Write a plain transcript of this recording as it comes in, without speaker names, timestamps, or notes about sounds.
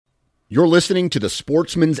You're listening to the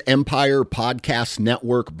Sportsman's Empire Podcast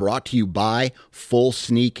Network, brought to you by Full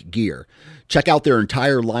Sneak Gear. Check out their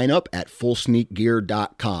entire lineup at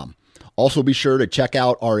fullsneakgear.com. Also be sure to check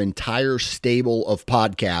out our entire stable of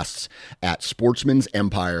podcasts at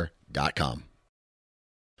sportsmansempire.com.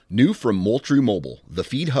 New from Moultrie Mobile, the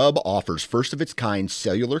Feed Hub offers first-of-its-kind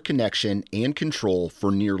cellular connection and control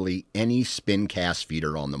for nearly any spin cast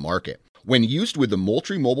feeder on the market. When used with the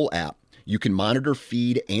Moultrie Mobile app, you can monitor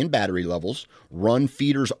feed and battery levels, run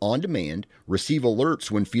feeders on demand, receive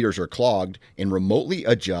alerts when feeders are clogged, and remotely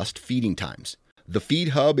adjust feeding times. The Feed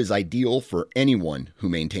Hub is ideal for anyone who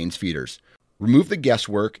maintains feeders. Remove the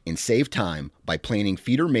guesswork and save time by planning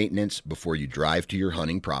feeder maintenance before you drive to your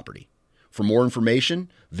hunting property. For more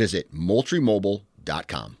information, visit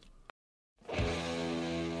moultriemobile.com.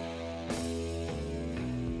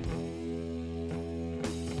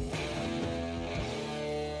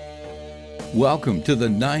 Welcome to the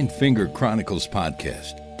Nine Finger Chronicles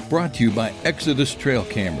podcast, brought to you by Exodus Trail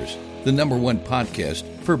Cameras, the #1 podcast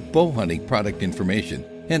for bow hunting product information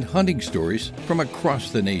and hunting stories from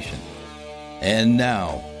across the nation. And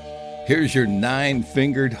now, here's your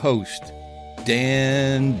nine-fingered host,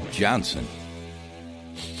 Dan Johnson.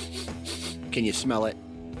 Can you smell it?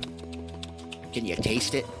 Can you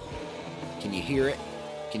taste it? Can you hear it?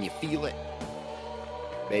 Can you feel it?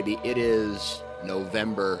 Baby, it is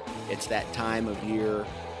November. It's that time of year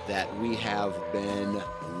that we have been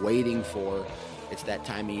waiting for. It's that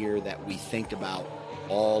time of year that we think about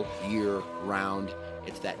all year round.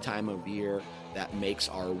 It's that time of year that makes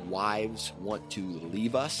our wives want to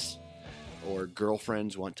leave us or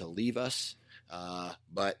girlfriends want to leave us.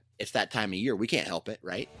 But it's that time of year. We can't help it,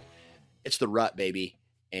 right? It's the rut, baby.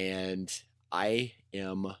 And I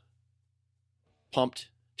am pumped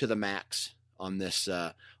to the max on this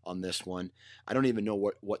one. I don't even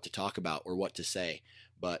know what to talk about or what to say,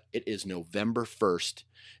 but it is November 1st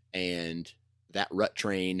and that rut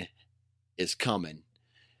train is coming,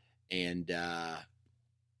 and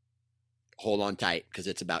hold on tight because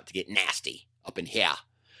it's about to get nasty up in here.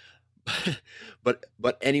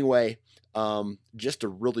 but anyway, just a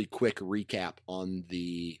really quick recap on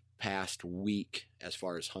the past week as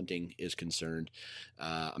far as hunting is concerned.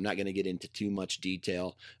 I'm not going to get into too much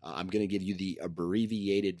detail. I'm going to give you the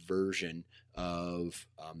abbreviated version of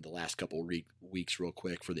the last couple weeks real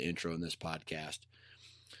quick for the intro in this podcast.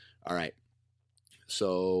 All right.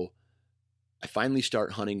 So I finally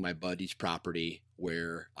start hunting my buddy's property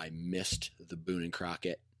where I missed the Boone and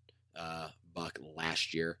Crockett buck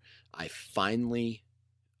last year. I finally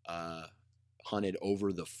hunted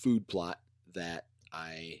over the food plot that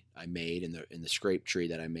I made in the scrape tree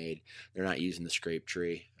that I made. They're not using the scrape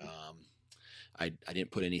tree. I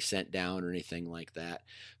didn't put any scent down or anything like that.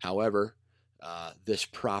 However, this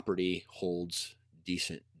property holds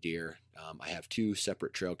decent deer. I have two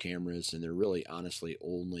separate trail cameras, and they're really honestly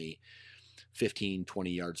only 15,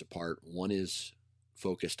 20 yards apart. One is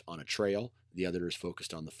focused on a trail. The other is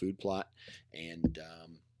focused on the food plot. And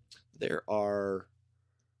there are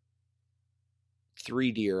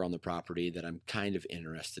 3 deer on the property that I'm kind of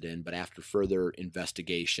interested in, but after further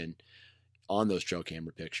investigation on those trail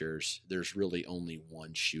camera pictures, there's really only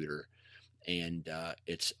one shooter, and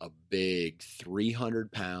it's a big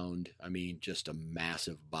 300-pound, just a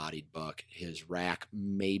massive bodied buck. His rack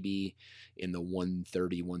maybe in the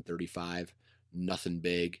 130, 135, nothing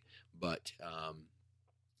big, but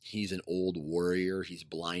he's an old warrior. He's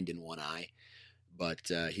blind in one eye,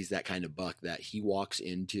 but he's that kind of buck that he walks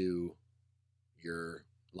into your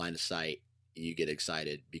line of sight and you get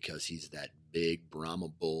excited because he's that big Brahma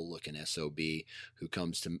bull looking SOB who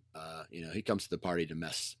comes to he comes to the party to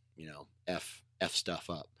mess f stuff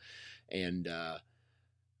up. And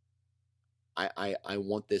I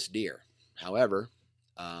want this deer. However,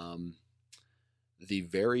 the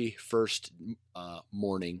very first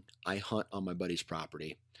morning I hunt on my buddy's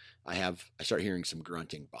property, I start hearing some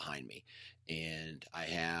grunting behind me, and I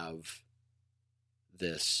have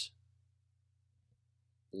this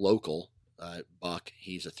local buck.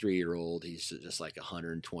 He's a 3-year-old. He's just like a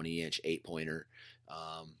 120-inch 8-pointer,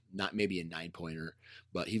 not maybe a 9-pointer,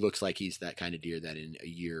 but he looks like he's that kind of deer that in a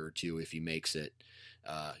year or two, if he makes it,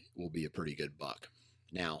 will be a pretty good buck.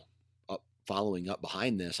 Now, following up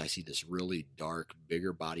behind this, I see this really dark,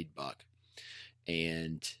 bigger-bodied buck,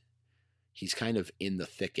 and he's kind of in the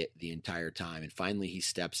thicket the entire time. And finally, he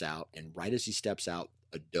steps out, and right as he steps out,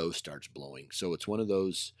 a doe starts blowing. So it's one of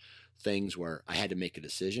those things where I had to make a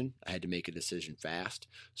decision. I had to make a decision fast.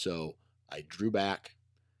 So I drew back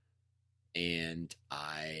and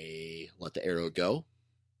I let the arrow go,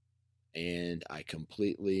 and I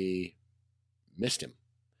completely missed him.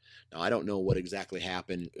 Now, I don't know what exactly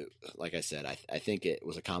happened. Like I said, I think it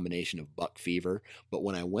was a combination of buck fever. But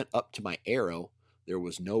when I went up to my arrow, there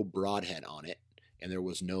was no broadhead on it, and there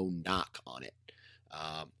was no knock on it.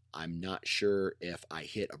 I'm not sure if I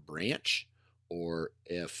hit a branch or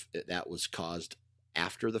if that was caused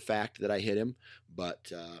after the fact that I hit him.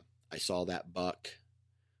 But I saw that buck.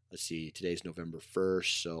 Let's see, today's November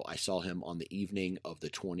 1st, so I saw him on the evening of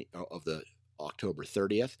the October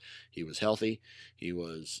 30th. He was healthy. He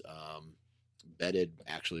was bedded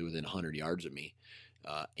actually within 100 yards of me,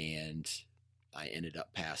 and I ended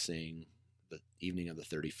up passing the evening of the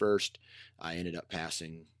 31st. I ended up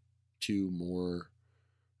passing three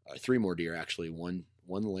more deer actually. One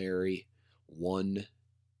Larry, one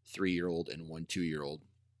 3-year-old, and one 2-year-old.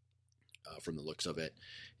 From the looks of it,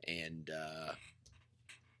 and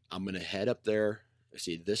I'm gonna head up there.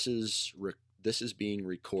 See, this is being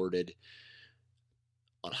recorded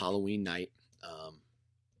on Halloween night. I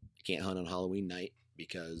can't hunt on Halloween night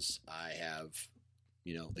because I have,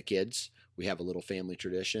 the kids. We have a little family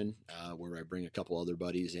tradition where I bring a couple other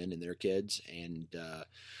buddies in and their kids, and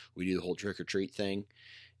we do the whole trick or treat thing.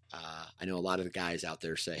 I know a lot of the guys out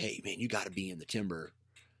there say, "Hey, man, you got to be in the timber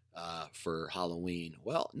for Halloween."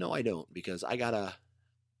 Well, no, I don't, because I gotta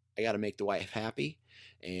make the wife happy,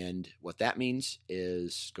 and what that means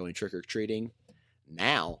is going trick or treating.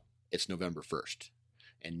 Now it's November 1st,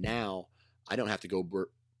 and now I don't have to go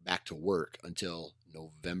back to work until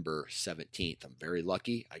November 17th. I'm very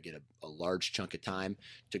lucky. I get a large chunk of time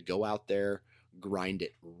to go out there, grind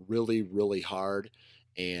it really, really hard,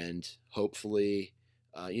 and hopefully,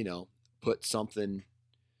 put something,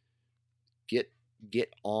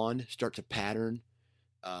 get on, start to pattern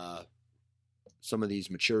some of these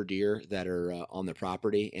mature deer that are on the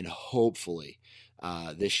property, and hopefully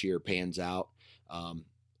this year pans out.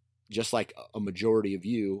 Just like a majority of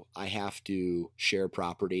you, I have to share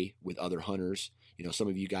property with other hunters. Some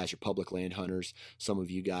of you guys are public land hunters. Some of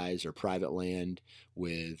you guys are private land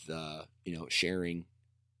with, sharing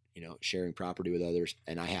property with others.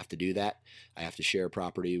 And I have to do that. I have to share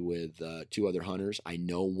property with 2 other hunters. I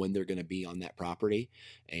know when they're going to be on that property.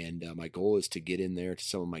 And my goal is to get in there to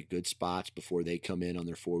some of my good spots before they come in on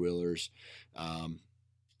their 4-wheelers.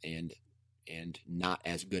 And not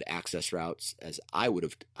as good access routes as I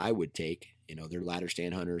would take. They're ladder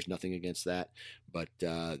stand hunters, nothing against that, but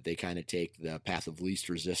they kind of take the path of least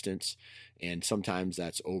resistance, and sometimes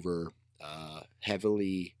that's over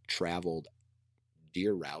heavily traveled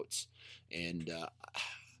deer routes. And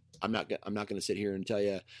I'm not going to sit here and tell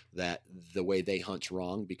you that the way they hunt's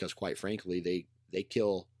wrong, because quite frankly, they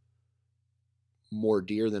kill more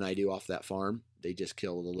deer than I do off that farm. They just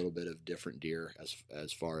kill a little bit of different deer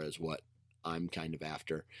as far as what I'm kind of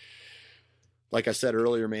after. Like I said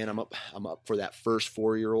earlier, man, I'm up for that first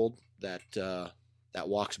 4-year-old that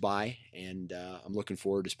walks by, and I'm looking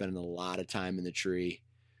forward to spending a lot of time in the tree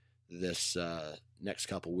this next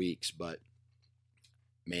couple weeks. But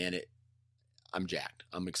man, I'm jacked.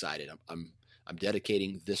 I'm excited. I'm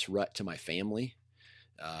dedicating this rut to my family.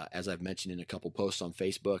 As I've mentioned in a couple posts on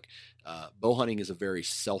Facebook, bow hunting is a very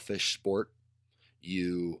selfish sport.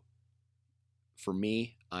 For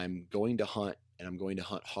me, I'm going to hunt, and I'm going to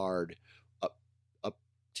hunt hard up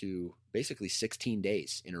to basically 16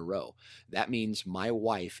 days in a row. That means my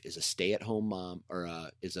wife is a stay-at-home mom, or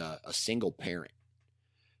is a single parent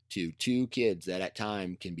to 2 kids that at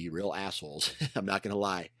time can be real assholes. I'm not going to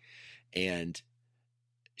lie. And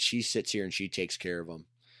she sits here and she takes care of them.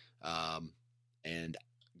 And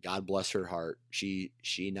God bless her heart. She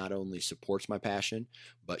not only supports my passion,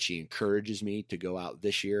 but she encourages me to go out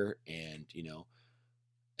this year and,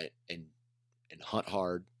 and hunt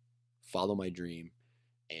hard, follow my dream.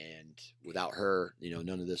 And without her,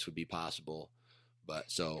 none of this would be possible. But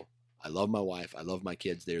so I love my wife. I love my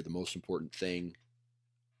kids. They're the most important thing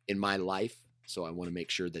in my life. So I want to make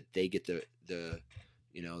sure that they get the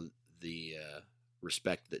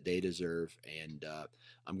respect that they deserve. And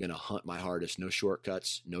I'm going to hunt my hardest, no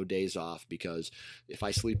shortcuts, no days off, because if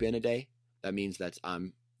I sleep in a day, that means that's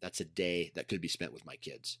a day that could be spent with my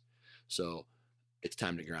kids. So it's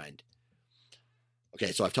time to grind.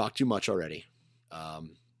 Okay. So I've talked too much already.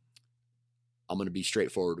 I'm going to be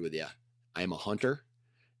straightforward with you. I am a hunter,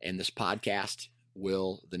 and this podcast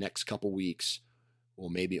the next couple weeks, will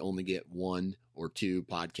maybe only get 1 or 2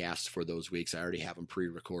 podcasts for those weeks. I already have them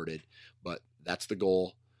pre-recorded, but that's the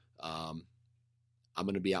goal. I'm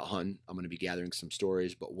going to be out hunting. I'm going to be gathering some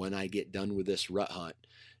stories, but when I get done with this rut hunt,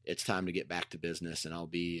 it's time to get back to business, and I'll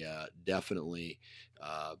be definitely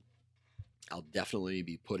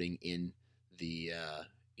be putting in the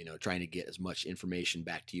trying to get as much information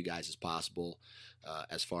back to you guys as possible,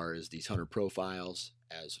 as far as these hunter profiles,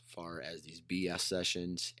 as far as these BS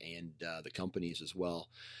sessions, and the companies as well.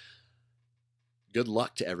 Good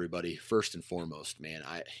luck to everybody. First and foremost, man,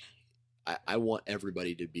 I want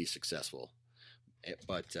everybody to be successful,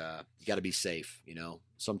 but you got to be safe.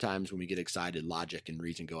 Sometimes when we get excited, logic and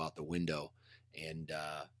reason go out the window, and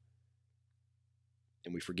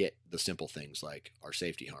we forget the simple things like our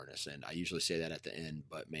safety harness. And I usually say that at the end,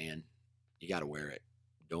 but man, you got to wear it.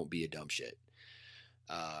 Don't be a dumb shit.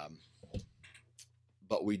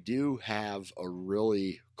 But we do have a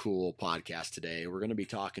really cool podcast today. We're going to be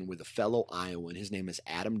talking with a fellow Iowan. His name is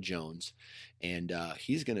Adam Jones, and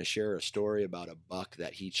he's going to share a story about a buck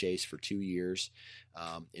that he chased for 2 years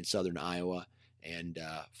in southern Iowa, and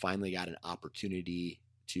finally got an opportunity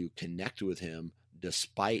to connect with him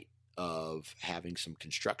despite of having some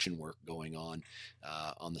construction work going on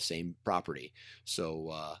the same property.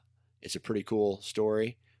 So it's a pretty cool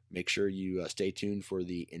story. Make sure you stay tuned for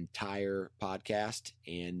the entire podcast.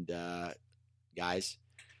 And guys,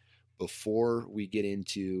 before we get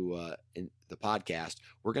into the podcast,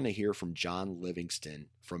 we're going to hear from John Livingston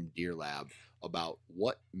from Deer Lab about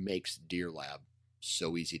what makes Deer Lab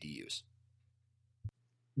so easy to use.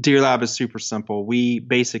 Deer Lab is super simple. We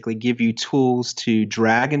basically give you tools to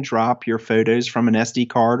drag and drop your photos from an SD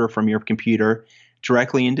card or from your computer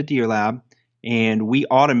directly into Deer Lab, and we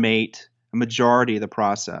automate a majority of the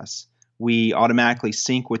process. We automatically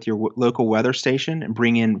sync with your local weather station and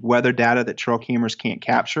bring in weather data that trail cameras can't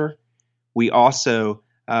capture. We also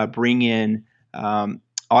bring in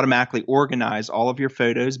automatically organize all of your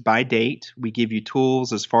photos by date. We give you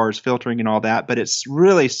tools as far as filtering and all that, but it's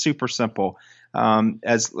really super simple.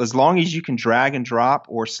 As long as you can drag and drop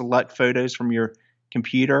or select photos from your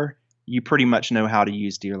computer, you pretty much know how to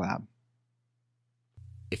use Deer Lab.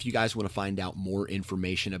 If you guys want to find out more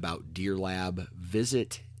information about Deer Lab,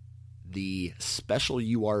 visit the special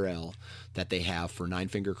URL that they have for Nine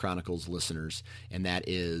Finger Chronicles listeners, and that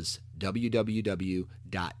is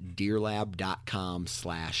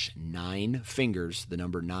www.deerlab.com/9fingers, the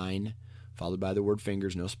number 9 followed by the word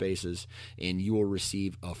fingers, no spaces, and you will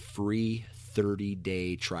receive a free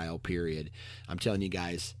 30-day trial period. I'm telling you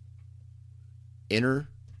guys, enter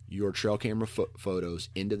your trail camera photos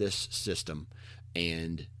into this system,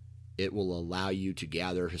 and it will allow you to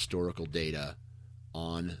gather historical data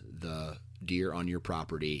on the deer on your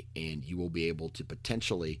property, and you will be able to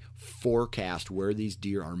potentially forecast where these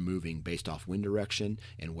deer are moving based off wind direction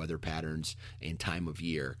and weather patterns and time of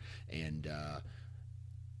year. And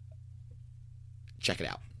check it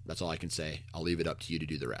out. That's all I can say. I'll leave it up to you to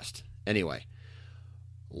do the rest. Anyway,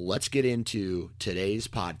 let's get into today's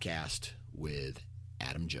podcast with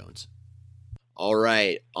Adam Jones. All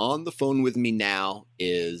right, on the phone with me now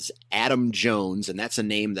is Adam Jones, and that's a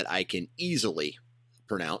name that I can easily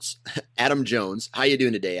pronounce. Adam Jones. How you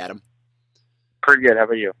doing today, Adam? Pretty good. How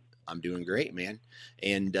about you? I'm doing great, man.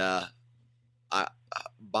 And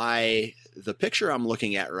by the picture I'm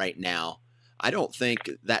looking at right now, I don't think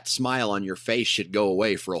that smile on your face should go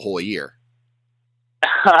away for a whole year.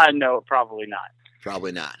 No, probably not.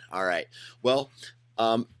 Probably not. All right. Well,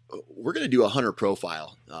 we're going to do a hunter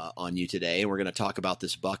profile on you today, and we're going to talk about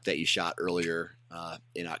this buck that you shot earlier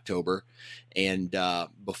in October. And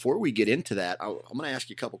before we get into that, I'm going to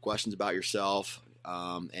ask you a couple questions about yourself,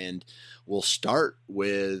 and we'll start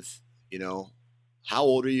with, how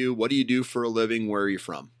old are you? What do you do for a living? Where are you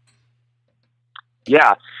from?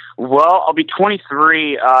 Yeah, well, I'll be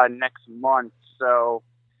 23 next month, so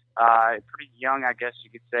pretty young, I guess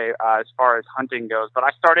you could say, as far as hunting goes. But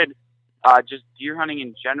I started just deer hunting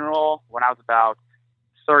in general when I was about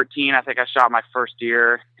 13. I think I shot my first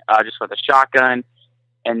deer just with a shotgun.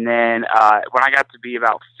 And then when I got to be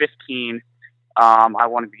about 15, I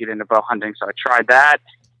wanted to get into bow hunting, so I tried that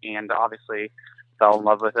and obviously fell in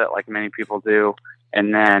love with it like many people do.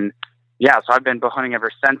 And then, yeah, so I've been bow hunting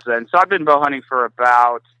ever since then. So I've been bow hunting for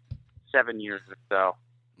about 7 years or so.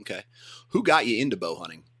 Okay. Who got you into bow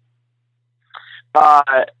hunting?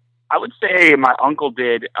 I would say my uncle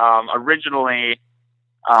did. Originally,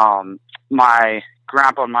 my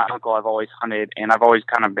grandpa and my uncle have always hunted, and I've always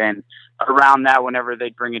kind of been around that whenever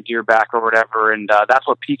they'd bring a deer back or whatever. And that's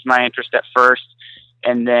what piqued my interest at first.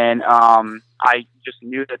 And then I just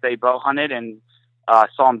knew that they bow hunted and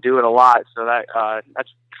saw them do it a lot. So that's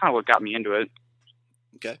kind of what got me into it.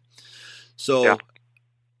 Okay. So yeah.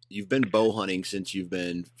 You've been bow hunting since you've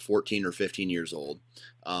been 14 or 15 years old.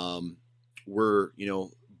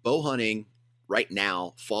 Bow hunting right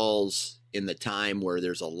now falls in the time where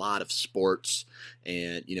there's a lot of sports,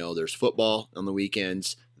 and, there's football on the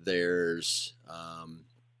weekends. There's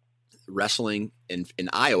wrestling in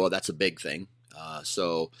Iowa, that's a big thing.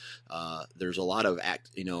 So there's a lot of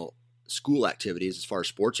school activities as far as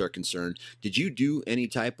sports are concerned. Did you do any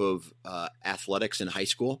type of athletics in high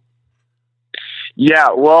school? Yeah,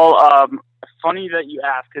 well, funny that you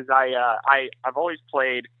ask, because I've always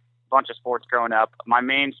played a bunch of sports growing up. My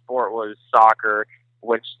main sport was soccer,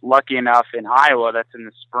 which, lucky enough, in Iowa, that's in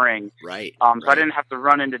the spring. Right. So I didn't have to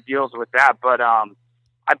run into deals with that. But I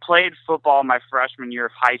played football my freshman year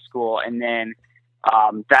of high school, and then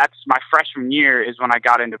that's my freshman year is when I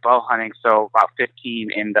got into bow hunting, so about 15.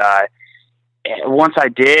 And once I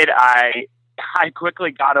did, I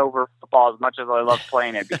quickly got over football as much as I loved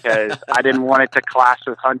playing it, because I didn't want it to clash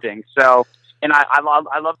with hunting. So, and I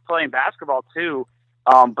love playing basketball too,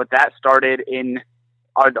 but that started in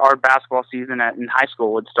our basketball season in high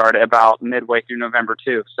school would start about midway through November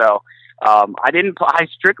too. So I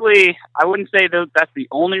wouldn't say that's the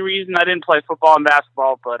only reason I didn't play football and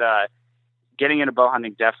basketball, but getting into bow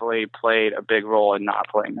hunting definitely played a big role in not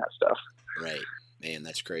playing that stuff. Right. Man,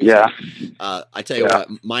 that's crazy. Yeah. I tell you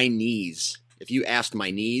what, my knees, if you asked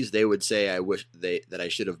my knees, they would say I wish that I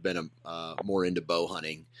should have been more into bow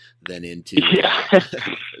hunting than into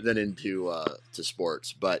to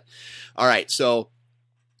sports. But all right, so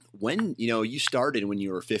when you started when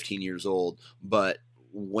you were 15 years old, but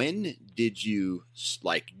when did you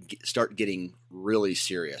start getting really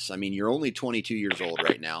serious? I mean, you're only 22 years old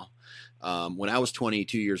right now. When I was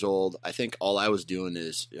 22 years old, I think all I was doing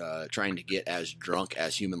is trying to get as drunk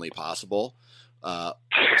as humanly possible.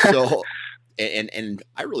 So, and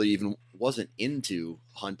I really even wasn't into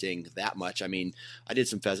hunting that much. I mean, I did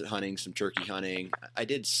some pheasant hunting, some turkey hunting. I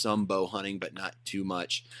did some bow hunting, but not too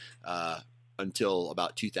much until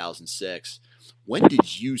about 2006. When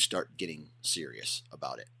did you start getting serious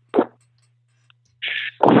about it?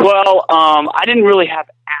 Well, I didn't really have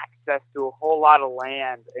access to a whole lot of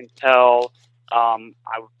land until I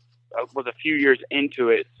was a few years into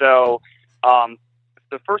it. So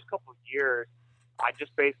the first couple of years, I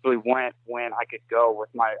just basically went when I could go with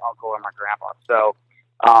my uncle or my grandpa. So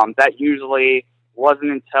that usually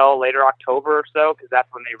wasn't until later October or so, because that's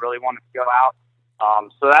when they really wanted to go out.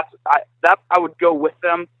 So I would go with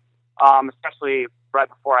them, especially right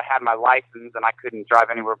before I had my license, and I couldn't drive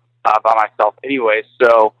anywhere by myself anyway.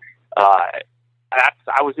 So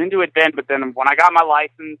I was into it then, but then when I got my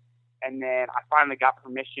license, and then I finally got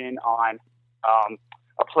permission on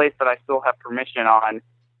a place that I still have permission on,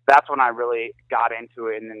 that's when I really got into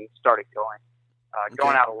it and then started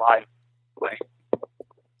going out a lot.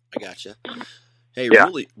 I gotcha. Hey,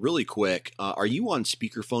 really quick, are you on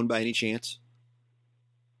speakerphone by any chance?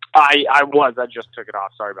 I was. I just took it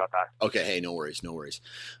off. Sorry about that. Okay. Hey, no worries.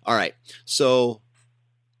 All right. So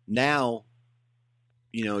now,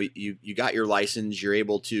 you got your license. You're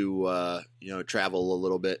able to, travel a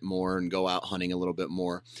little bit more and go out hunting a little bit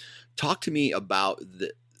more. Talk to me about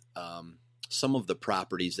some of the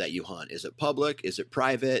properties that you hunt. Is it public? Is it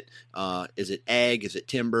private? Is it ag? Is it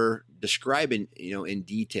timber? Describe in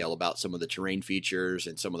detail about some of the terrain features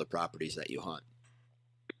and some of the properties that you hunt.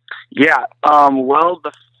 Yeah. Well,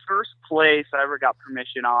 the first place I ever got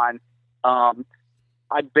permission on,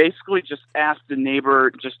 I basically just asked the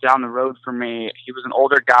neighbor just down the road from me. He was an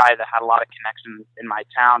older guy that had a lot of connections in my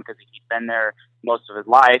town because he'd been there most of his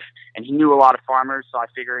life, and he knew a lot of farmers, so I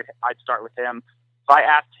figured I'd start with him. So I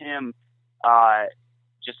asked him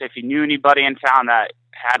just if he knew anybody in town that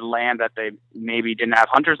had land that they maybe didn't have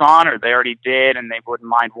hunters on, or they already did, and they wouldn't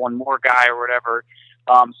mind one more guy or whatever.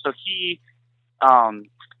 So he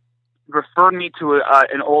referred me to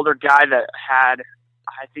an older guy that had,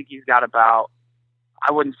 I think he's got about,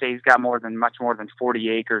 I wouldn't say he's got much more than 40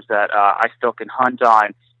 acres that I still can hunt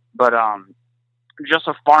on, but just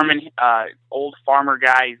a old farmer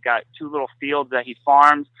guy. He's got 2 little fields that he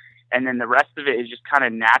farms, and then the rest of it is just kind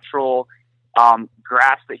of natural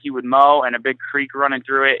grass that he would mow, and a big creek running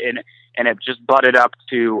through it, and it just butted up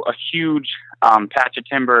to a huge patch of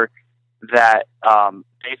timber that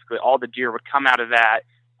basically all the deer would come out of that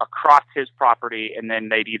across his property, and then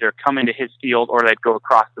they'd either come into his field or they'd go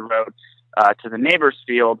across the road to the neighbor's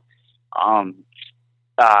field. So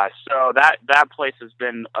that place has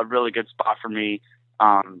been a really good spot for me.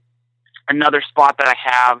 Another spot that I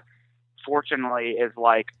have, fortunately, is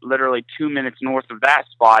like literally 2 minutes north of that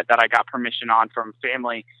spot that I got permission on from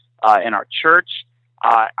family in our church.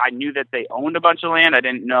 I knew that they owned a bunch of land. I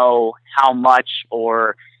didn't know how much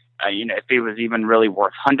or if it was even really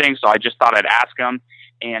worth hunting. So I just thought I'd ask them.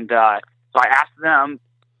 And so I asked them,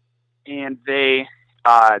 and they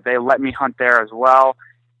let me hunt there as well.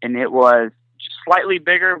 And it was just slightly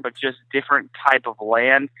bigger, but just different type of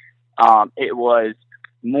land. It was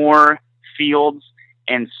more fields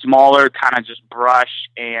and smaller kind of just brush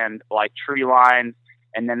and like tree lines.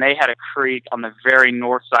 And then they had a creek on the very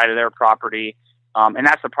north side of their property. And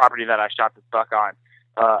that's the property that I shot this buck on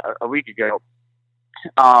a week ago.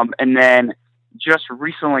 And then just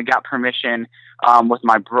recently got permission with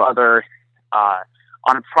my brother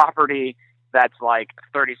on a property that's like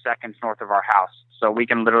 30 seconds north of our house. So we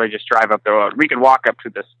can literally just drive up the road. We could walk up to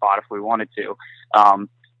this spot if we wanted to.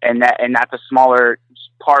 And that's a smaller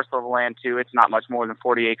parcel of land too. It's not much more than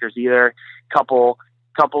 40 acres either. Couple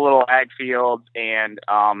little ag fields and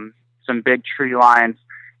some big tree lines,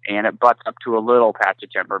 and it butts up to a little patch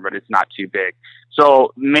of timber, but it's not too big.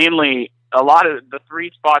 So mainly a lot of the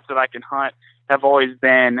three spots that I can hunt have always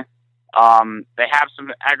been, they have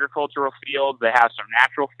some agricultural fields, they have some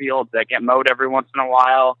natural fields that get mowed every once in a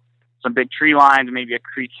while, some big tree lines, maybe a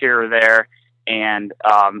creek here or there, and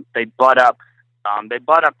they butt up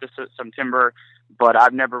to some timber, but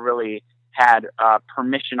I've never really had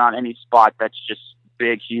permission on any spot that's just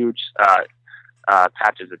big, huge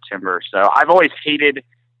patches of timber. So I've always hated,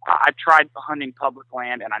 I've tried hunting public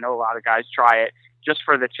land, and I know a lot of guys try it just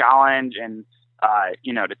for the challenge and,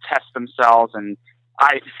 to test themselves. And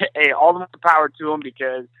all the power to them,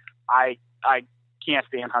 because I can't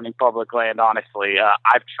stand hunting public land, honestly.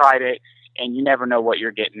 I've tried it, and you never know what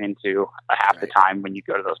you're getting into half the time when you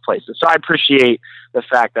go to those places. So I appreciate the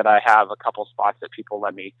fact that I have a couple spots that people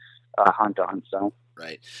let me hunt on. So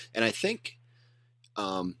right, and I think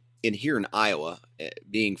in here in Iowa,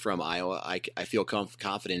 being from Iowa, I feel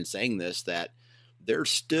confident in saying this, that there's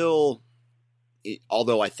still,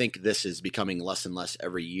 although I think this is becoming less and less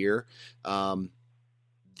every year,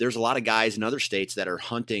 there's a lot of guys in other states that are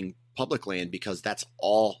hunting public land because that's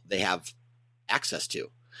all they have access to.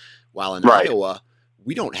 While in Iowa,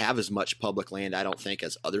 we don't have as much public land, I don't think,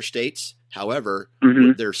 as other states. However,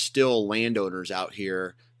 there's still landowners out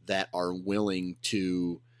here that are willing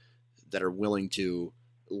to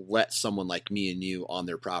let someone like me and you on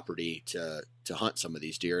their property to hunt some of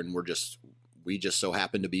these deer. And we just so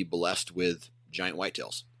happen to be blessed with giant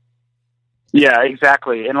whitetails. Yeah,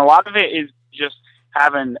 exactly. And a lot of it is just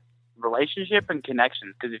having relationship and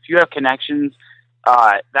connections. Because if you have connections,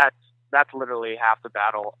 that's literally half the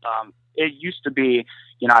battle. It used to be,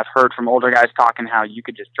 I've heard from older guys talking how you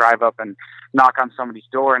could just drive up and knock on somebody's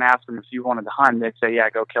door and ask them if you wanted to hunt. They'd say, yeah,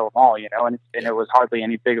 go kill them all, and it was hardly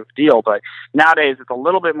any big of a deal. But nowadays it's a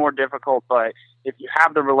little bit more difficult. But if you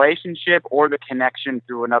have the relationship or the connection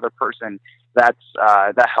through another person, that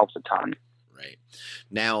helps a ton. Right.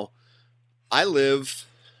 Now, I live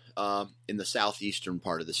in the southeastern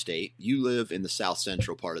part of the state. You live in the south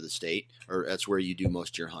central part of the state, or that's where you do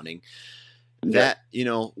most of your hunting. That,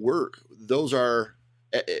 those are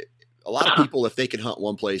a lot of people, if they could hunt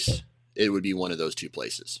one place, it would be one of those two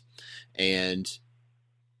places. And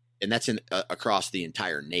that's across the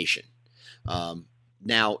entire nation.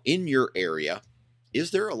 Now in your area,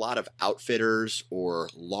 is there a lot of outfitters or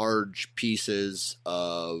large pieces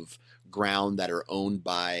of ground that are owned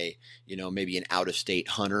by, maybe an out-of-state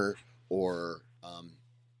hunter, or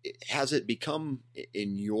has it become,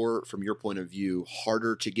 from your point of view,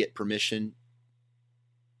 harder to get permission?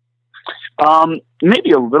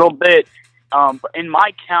 Maybe a little bit. But in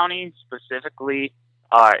my county specifically,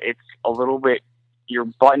 it's a little bit, you're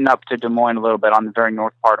butting up to Des Moines a little bit on the very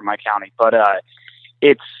north part of my county, but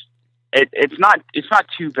it's not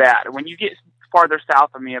too bad. When you get farther south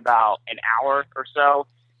of me, about an hour or so,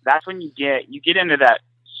 that's when you get into that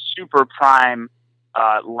super prime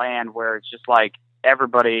land where it's just like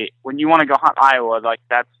everybody, when you want to go hunt Iowa, like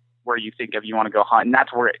that's where you think of you want to go hunt, and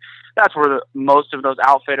that's where most of those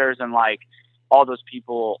outfitters and like all those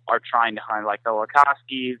people are trying to hunt, like the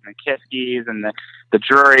Lukoskis and the Kiskis and the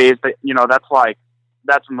Drurys. But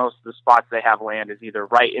that's most of the spots they have land is either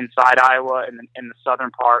right inside Iowa in the southern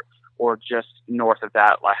part, or just north of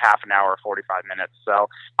that, like half an hour, 45 minutes. So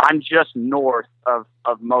I'm just north of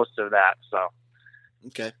most of that. So.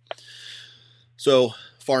 Okay. So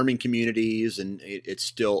farming communities, and it's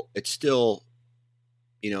still,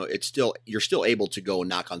 you're still able to go and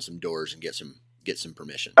knock on some doors and get some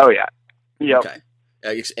permission. Oh yeah. Yeah. Okay.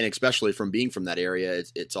 And especially from being from that area,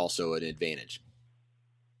 it's also an advantage.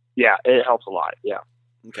 Yeah. It helps a lot. Yeah.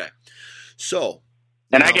 Okay. So.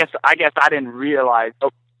 And I guess I didn't realize,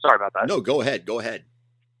 sorry about that. No, go ahead. Oh,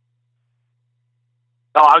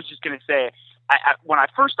 I was just going to say, when I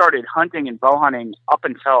first started hunting and bow hunting up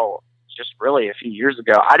until just really a few years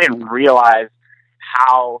ago, I didn't realize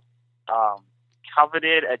how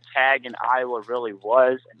coveted a tag in Iowa really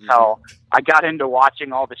was until I got into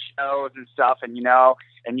watching all the shows and stuff, and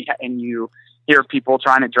you hear people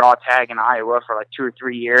trying to draw a tag in Iowa for like 2 or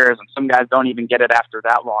 3 years, and some guys don't even get it after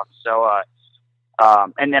that long. So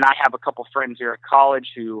And then I have a couple friends here at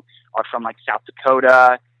college who are from like South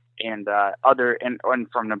Dakota and and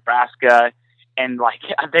from Nebraska, and like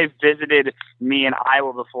they've visited me in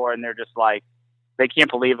Iowa before, and they're just like, they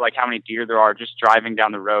can't believe like how many deer there are just driving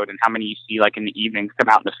down the road, and how many you see like in the evenings come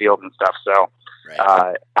out in the field and stuff. So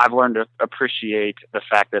Right. I've learned to appreciate the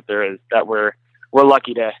fact that we're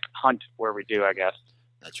lucky to hunt where we do, I guess.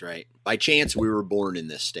 That's right. By chance, we were born in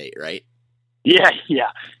this state, right? Yeah.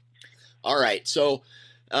 All right. So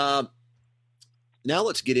now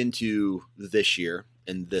let's get into this year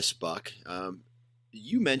and this buck.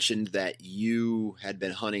 You mentioned that you had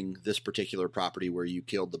been hunting this particular property where you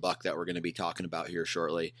killed the buck that we're going to be talking about here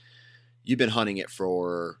shortly. You've been hunting it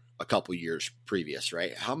for a couple years previous,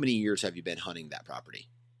 right? How many years have you been hunting that property?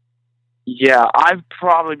 Yeah, I've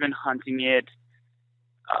probably been hunting it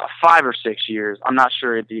 5 or 6 years. I'm not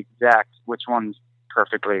sure the exact which one's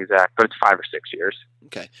perfectly exact, but it's 5 or 6 years.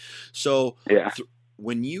 Okay. So Yeah.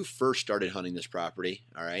 when you first started hunting this property,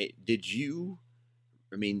 all right, did you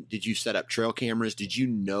set up trail cameras? Did you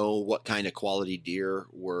know what kind of quality deer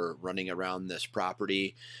were running around this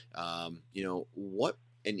property? What,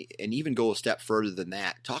 and even go a step further than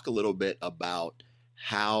that, talk a little bit about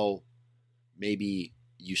how maybe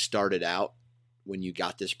you started out when you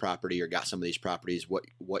got this property or got some of these properties,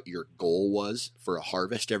 what your goal was for a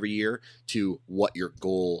harvest every year to what your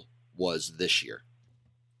goal was this year.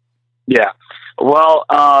 Yeah. Well,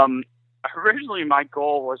 originally my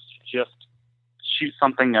goal was to just shoot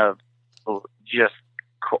something of just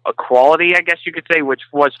a quality, I guess you could say, which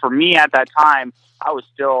was for me at that time. I was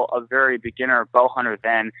still a very beginner bow hunter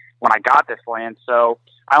then when I got this land. So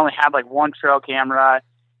I only had like one trail camera,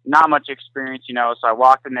 not much experience, so I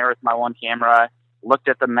walked in there with my one camera, looked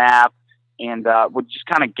at the map, and would just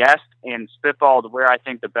kind of guess and spitballed where I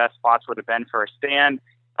think the best spots would have been for a stand.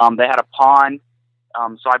 They had a pond.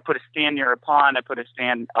 So I put a stand near a pond. I put a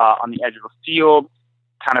stand on the edge of a field,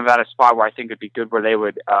 kind of at a spot where I think it'd be good where they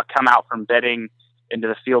would come out from bedding into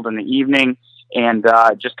the field in the evening, and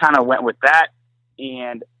just kind of went with that.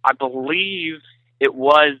 And I believe it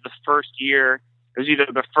was the first year, it was either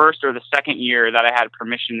the first or the second year that I had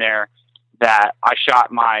permission there, that I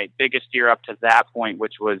shot my biggest deer up to that point,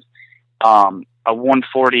 which was a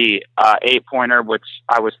 140 8-pointer, which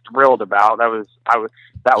I was thrilled about. That was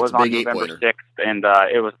on November 6th, and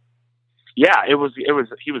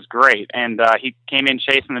he was great. And he came in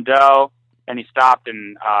chasing the doe, and he stopped,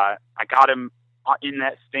 and I got him in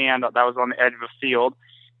that stand that was on the edge of a field,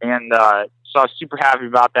 and so I was super happy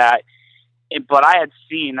about that. But I had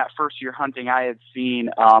seen that first year hunting, a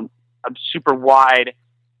super wide,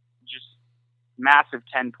 just massive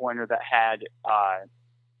 10-pointer that had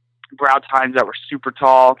brow tines that were super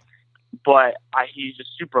tall, but he's just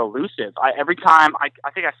super elusive. Every time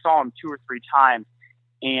I think I saw him 2 or 3 times,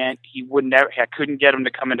 and I couldn't get him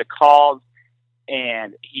to come into calls,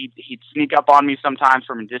 and he'd sneak up on me sometimes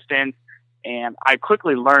from a distance. And I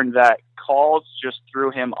quickly learned that calls just threw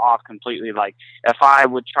him off completely. Like if I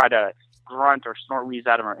would try to grunt or snort wheeze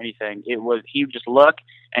at him or anything, he would just look,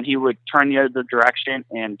 and he would turn the other direction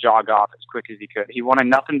and jog off as quick as he could. He wanted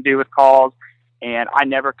nothing to do with calls, and I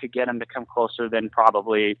never could get him to come closer than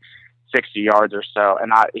probably 60 yards or so.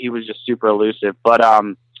 And he was just super elusive. But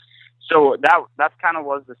so that's kind of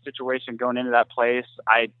was the situation going into that place.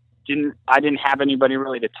 I didn't have anybody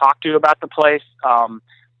really to talk to about the place.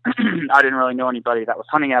 I didn't really know anybody that was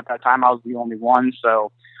hunting at that time. I was the only one,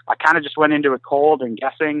 so I kind of just went into it cold and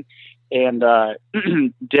guessing, and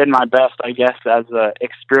did my best, I guess, as a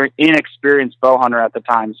inexperienced bow hunter at the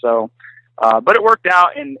time. So, but it worked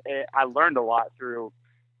out, and I learned a lot through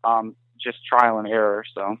just trial and error.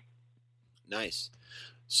 So nice.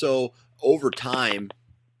 So over time,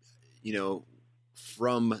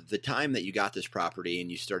 from the time that you got this property and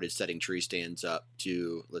you started setting tree stands up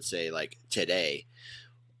to, let's say, like today,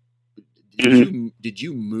 did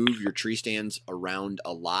you move your tree stands around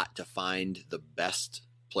a lot to find the best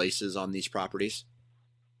places on these properties?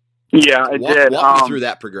 Yeah, I did. Walk me through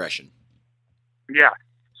that progression. Yeah.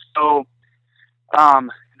 So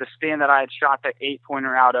the stand that I had shot the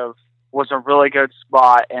 8-pointer out of was a really good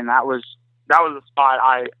spot, and that was a spot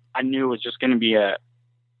I knew was just going to be a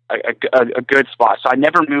good spot. So I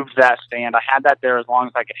never moved that stand. I had that there as long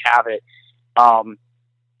as I could have it.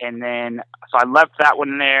 And then, so I left that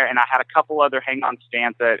one there, and I had a couple other hang-on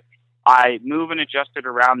stands that I moved and adjusted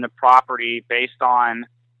around the property based on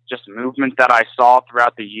just movement that I saw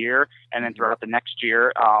throughout the year. And then throughout the next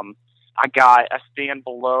year, I got a stand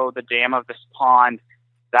below the dam of this pond.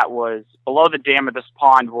 Below the dam of this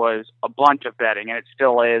pond was a bunch of bedding, and it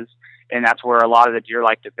still is. And that's where a lot of the deer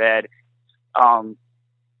like to bed.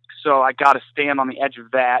 So I got a stand on the edge of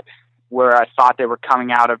that. where I thought they were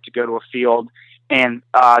coming out of to go to a field. And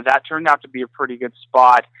that turned out to be a pretty good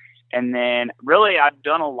spot. And then really I've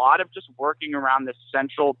done a lot of just working around this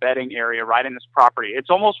central bedding area right in this property. It's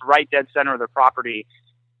almost right dead center of the property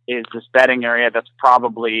is this bedding area that's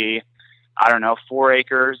probably, 4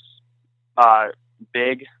 acres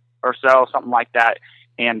big or so, something like that.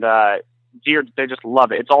 And deer, they just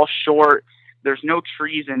love it. It's all short. There's no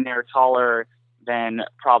trees in there taller than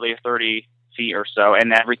probably 30 feet or so,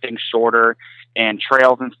 and everything's shorter and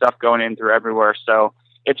trails and stuff going in through everywhere. So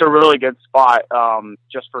it's a really good spot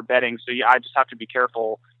just for bedding. So I just have to be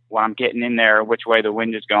careful when I'm getting in there, which way the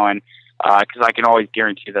wind is going, because I can always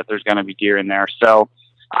guarantee that there's going to be deer in there. So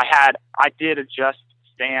I did adjust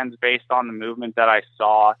stands based on the movement that I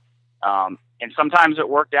saw. And sometimes it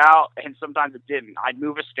worked out and sometimes it didn't. I'd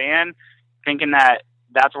move a stand thinking that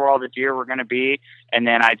that's where all the deer were going to be. And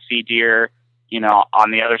then I'd see deer,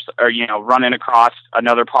 on the other side, or, running across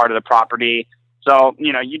another part of the property. So,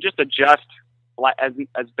 you just adjust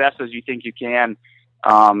as best as you think you can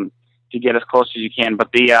to get as close as you can.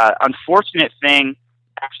 But the unfortunate thing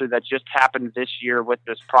actually that just happened this year with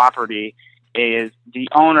this property is the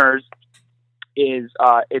owners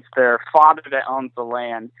it's their father that owns the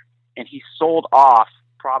land, and he sold off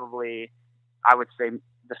probably, I would say,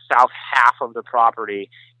 the south half of the property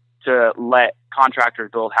to let contractors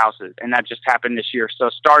build houses. And that just happened this year. So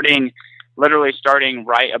literally starting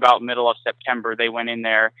right about middle of September, they went in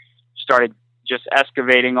there, started just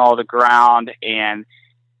excavating all the ground, and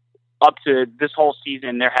up to this whole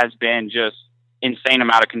season, there has been just insane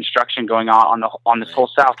amount of construction going on this whole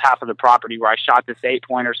south half of the property where I shot this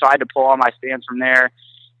 8-pointer. So I had to pull all my stands from there,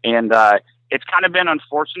 and it's kind of been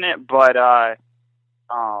unfortunate, but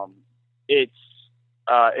it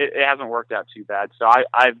hasn't worked out too bad. So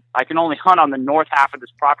I can only hunt on the north half of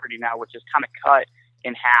this property now, which is kind of cut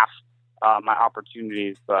in half my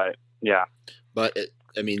opportunities. But yeah. But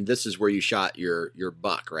this is where you shot your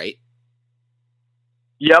buck, right?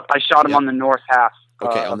 Yep, I shot him on the north half.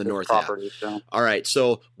 Okay, on the north property, half. So. All right.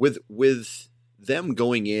 So with them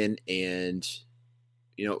going in, and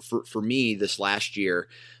for me this last year,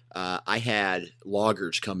 I had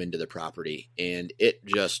loggers come into the property, and it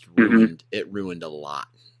just ruined a lot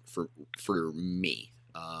for me.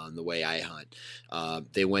 The way I hunt,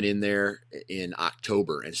 they went in there in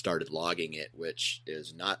October and started logging it, which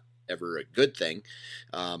is not ever a good thing.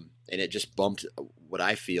 And it just bumped what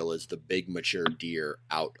I feel is the big mature deer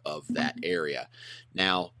out of that area.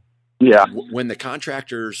 Now, when the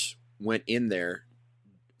contractors went in there,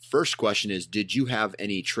 first question is, did you have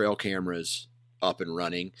any trail cameras up and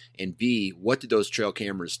running? And B, what did those trail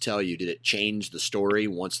cameras tell you? Did it change the story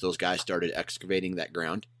once those guys started excavating that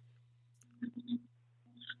ground?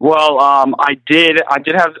 Well, I did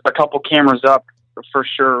have a couple cameras up for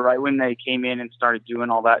sure right when they came in and started doing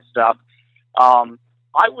all that stuff.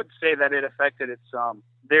 I would say that it affected it some.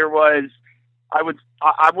 I would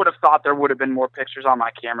have thought there would have been more pictures on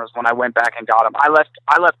my cameras when I went back and got them. I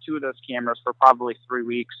left 2 of those cameras for probably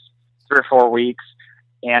 3 or 4 weeks,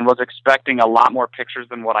 and was expecting a lot more pictures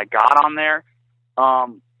than what I got on there.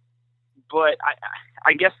 But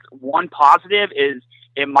I guess one positive is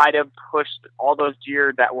it might have pushed all those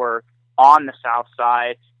deer that were on the south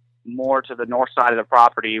side more to the north side of the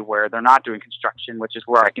property where they're not doing construction, which is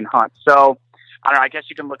where I can hunt. So I don't know, I guess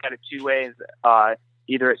you can look at it 2 ways.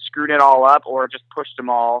 Either it screwed it all up or it just pushed them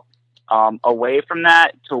all away from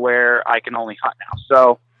that to where I can only hunt now.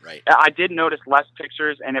 So right. I did notice less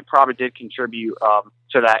pictures, and it probably did contribute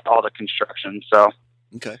to that, all the construction. So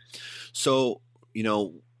okay. So,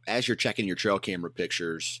 as you're checking your trail camera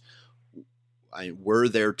pictures, were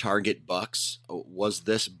there target bucks? Was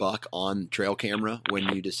this buck on trail camera when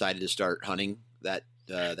you decided to start hunting that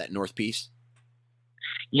north piece?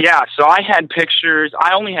 Yeah, so I had pictures.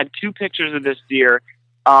 I only had 2 pictures of this deer,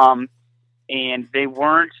 and they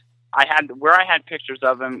weren't. Where I had pictures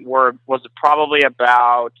of him was probably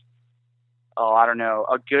about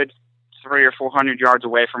a good 300 or 400 yards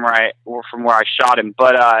away from where I shot him.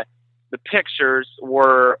 But the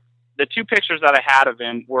 2 pictures that I had of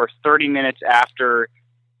him were 30 minutes after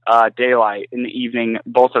daylight in the evening.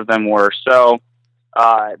 Both of them were. So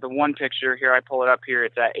the one picture here, I pull it up here.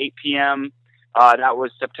 It's at 8 p.m. That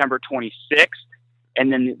was September 26th.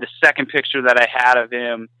 And then the second picture that I had of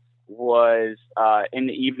him was in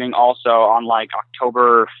the evening also on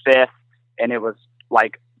October 5th. And it was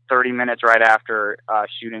 30 minutes right after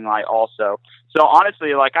shooting light also. So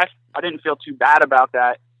honestly, I didn't feel too bad about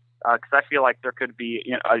that because I feel like there could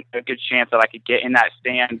be a good chance that I could get in that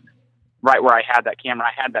stand right where I had that camera.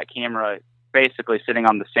 I had that camera basically sitting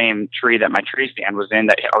on the same tree that my tree stand was in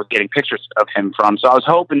that I was getting pictures of him from. So I was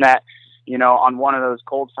hoping that, on one of those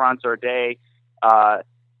cold fronts or a day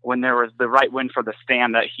when there was the right wind for the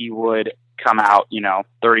stand, that he would come out,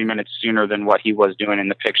 30 minutes sooner than what he was doing in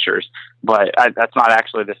the pictures. But that's not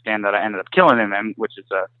actually the stand that I ended up killing him in, which is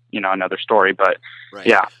another story. But right.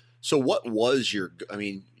 Yeah. So what was you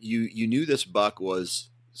knew this buck was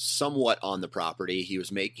somewhat on the property.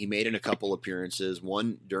 He made in a couple appearances,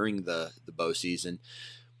 one during the bow season.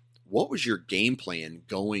 What was your game plan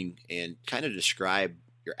going, and kind of describe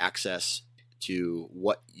your access to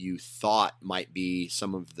what you thought might be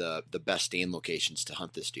some of the best stand locations to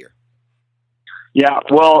hunt this deer? Yeah,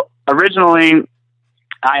 well, originally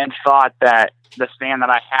I had thought that the stand that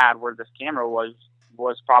I had where this camera was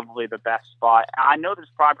probably the best spot. I know this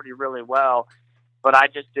property really well, but I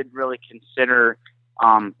just didn't really consider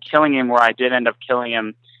killing him where I did end up killing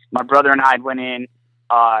him. My brother and I went in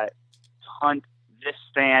to hunt this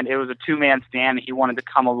stand. It was a 2-man stand. He wanted to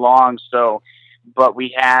come along, but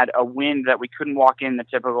we had a wind that we couldn't walk in the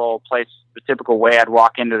typical way I'd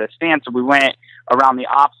walk into the stand. So we went around the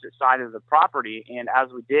opposite side of the property. And as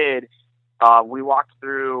we did, we walked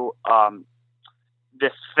through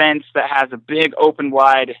this fence that has a big open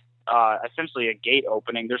wide, essentially a gate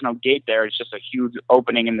opening. There's no gate there. It's just a huge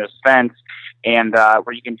opening in this fence, and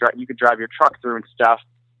where you could drive your truck through and stuff.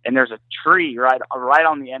 And there's a tree right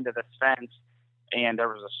on the end of the fence, and there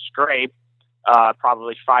was a scrape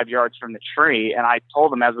probably 5 yards from the tree. And I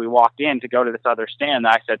told him as we walked in to go to this other stand,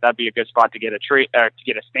 I said that'd be a good spot to get a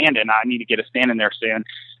stand in. I need to get a stand in there soon,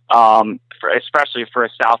 especially for a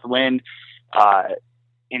south wind.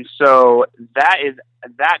 And so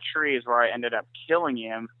that tree is where I ended up killing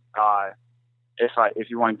him. If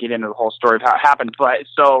you want to get into the whole story of how it happened, but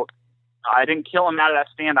so I didn't kill him out of that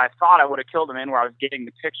stand I thought I would have killed him in, where I was getting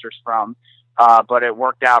the pictures from. But it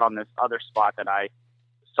worked out on this other spot that I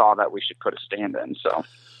saw that we should put a stand in.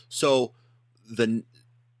 So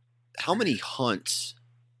how many hunts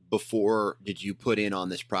before did you put in on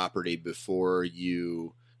this property before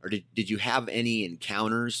you, or did you have any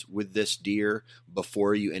encounters with this deer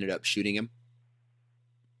before you ended up shooting him?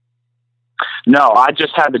 No, I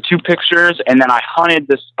just had the 2 pictures, and then I hunted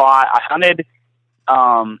the spot. I hunted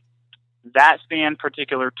that stand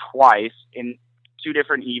particular twice in 2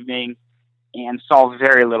 different evenings, and saw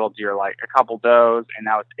very little deer, like a couple does, and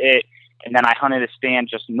that was it. And then I hunted a stand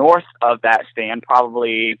just north of that stand,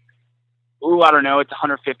 probably, I don't know, it's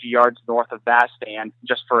 150 yards north of that stand,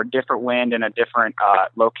 just for a different wind and a different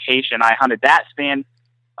location. I hunted that stand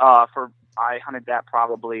I hunted that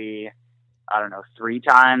probably, I don't know, 3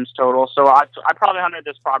 times total. So I probably hunted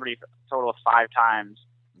this property a total of 5 times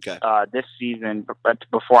this season, but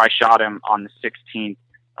before I shot him on the 16th.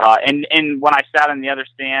 And when I sat in the other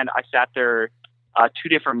stand, I sat there 2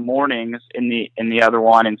 different mornings in the other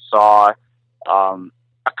one, and saw a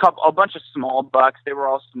bunch of small bucks. They were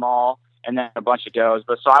all small, and then a bunch of does.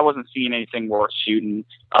 But so I wasn't seeing anything worth shooting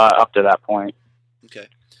up to that point. Okay,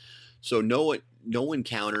 so no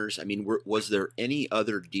encounters. I mean, was there any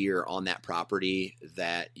other deer on that property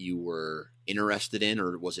that you were interested in,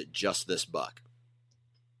 or was it just this buck?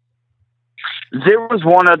 There was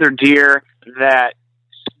one other deer that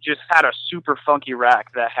just had a super funky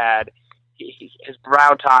rack that had his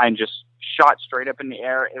brow tine just shot straight up in the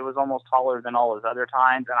air. It was almost taller than all his other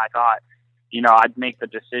tines, and I thought, I'd make the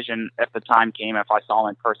decision if the time came, if I saw him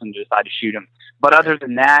in person, to decide to shoot him. But other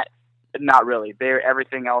than that, not really.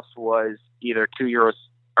 Everything else was either 2 years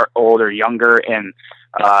old or younger, and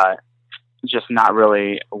just not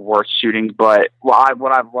really worth shooting. But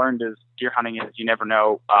what I've learned is deer hunting is you never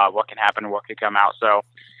know what can happen and what could come out. So,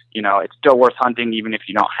 it's still worth hunting even if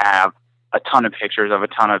you don't have a ton of pictures of a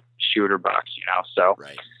ton of shooter bucks, So,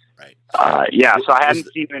 right. So I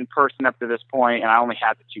hadn't seen him in person up to this point, and I only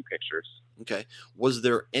had the 2 pictures. Okay. Was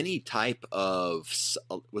there a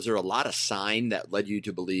lot of sign that led you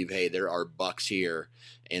to believe, hey, there are bucks here,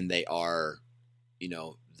 and they are,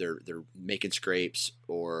 they're making scrapes,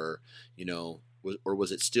 or, or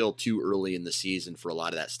was it still too early in the season for a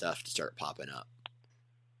lot of that stuff to start popping up?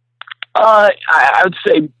 I would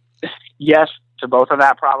say yes to both of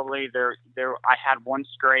that. Probably I had 1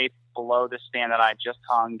 scrape below the stand that I just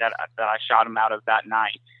hung that I shot him out of that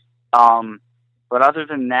night. But other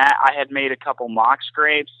than that, I had made a couple mock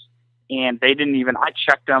scrapes, and they didn't even, I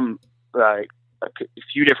checked them a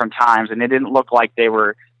few different times, and it didn't look like they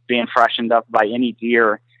were being freshened up by any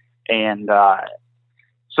deer. And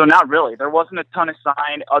so not really. There wasn't a ton of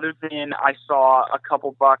sign, other than I saw a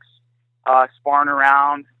couple bucks sparring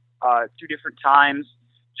around 2 different times,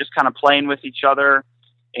 just kind of playing with each other.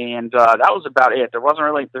 And that was about it. There wasn't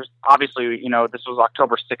really, there's obviously, this was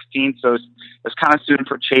October 16th, so it's kind of soon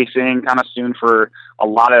for chasing, kind of soon for a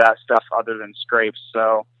lot of that stuff other than scrapes.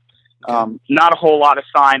 So, Not a whole lot of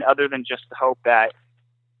sign other than just the hope that,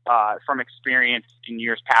 from experience in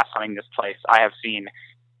years past hunting this place, I have seen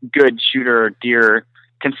good shooter deer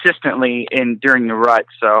consistently during the rut.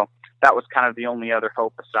 So that was kind of the only other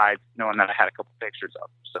hope besides knowing that I had a couple pictures of.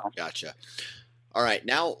 So gotcha. All right,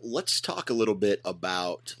 now let's talk a little bit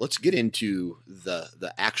let's get into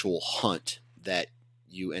the actual hunt that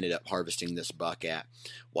you ended up harvesting this buck at.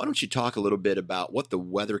 Why don't you talk a little bit about what the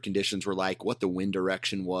weather conditions were like, what the wind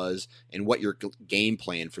direction was, and what your game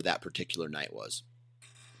plan for that particular night was?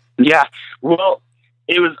 Yeah, well,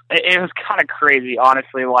 it was kind of crazy,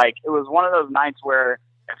 honestly. Like, it was one of those nights where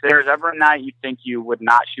if there's ever a night you think you would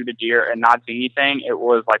not shoot a deer and not see anything, it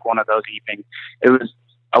was like one of those evenings. It was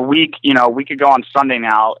a week ago on Sunday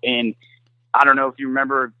now, and I don't know if you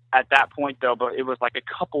remember at that point though, but it was like a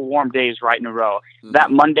couple warm days right in a row. Mm-hmm.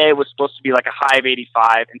 That Monday was supposed to be like a high of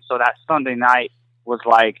 85, and so that Sunday night was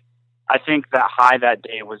like, I think that high that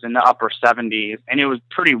day was in the upper 70s, and it was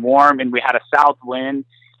pretty warm, and we had a south wind.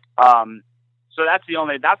 So that's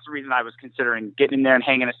the reason I was considering getting in there and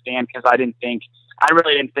hanging a stand, because I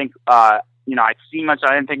really didn't think I'd see much.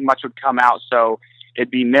 I didn't think much would come out, so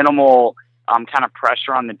it'd be minimal kind of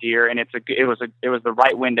pressure on the deer, and it was the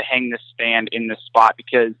right wind to hang this stand in this spot,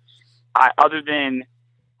 because I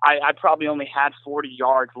probably only had 40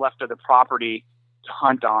 yards left of the property to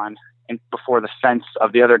hunt on, and before the fence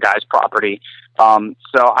of the other guy's property. So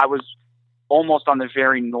I was almost on the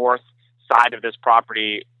very north side of this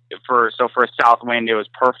property. For a south wind, it was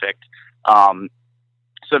perfect.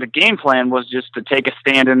 So the game plan was just to take a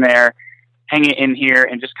stand in there, hang it in here,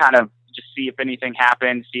 and just kind of see if anything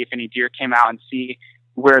happened, see if any deer came out, and see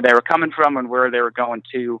where they were coming from and where they were going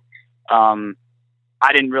to. I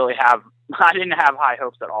didn't have high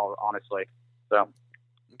hopes at all, honestly. So.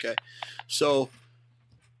 Okay. So,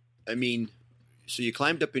 I mean, so you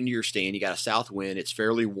climbed up into your stand, you got a south wind, it's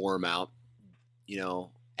fairly warm out.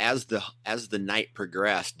 As the night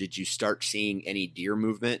progressed, did you start seeing any deer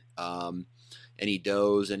movement? Any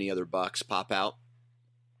does, any other bucks pop out?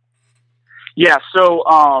 Yeah. So,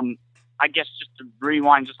 I guess just to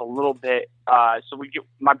rewind just a little bit.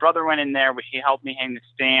 My brother went in there. He helped me hang the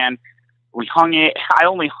stand. We hung it. I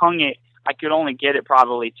only hung it. I could only get it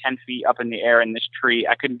probably 10 feet up in the air in this tree.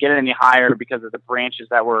 I couldn't get it any higher because of the branches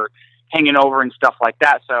that were hanging over and stuff like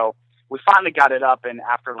that. So we finally got it up, and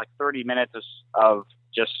after like 30 minutes of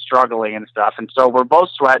just struggling and stuff. And so we're both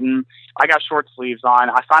sweating. I got short sleeves on.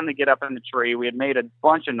 I finally get up in the tree. We had made a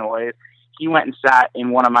bunch of noise. He went and sat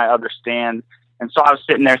in one of my other stands. And so I was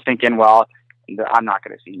sitting there thinking, well, I'm not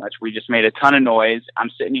going to see much. We just made a ton of noise. I'm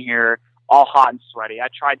sitting here all hot and sweaty. I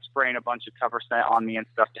tried spraying a bunch of cover scent on me and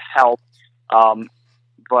stuff to help.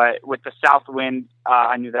 But with the south wind,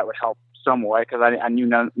 I knew that would help somewhat, because I knew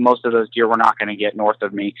most of those deer were not going to get north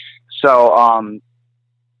of me. So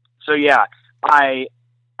yeah,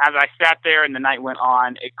 as I sat there and the night went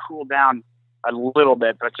on, it cooled down a little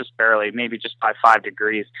bit, but just barely, maybe just by 5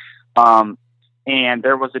 degrees. And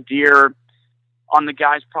there was a deer on the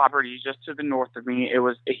guy's property just to the north of me.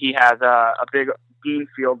 He has a big bean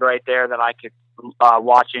field right there that I could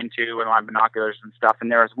watch into with my binoculars and stuff.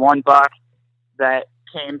 And there was one buck that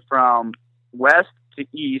came from west to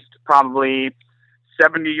east, probably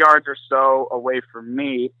 70 yards or so away from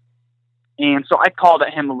me. And so I called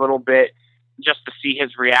at him a little bit just to see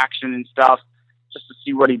his reaction and stuff, just to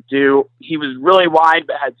see what he'd do. He was really wide,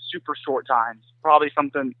 but had super short tines. Probably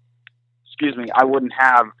something, I wouldn't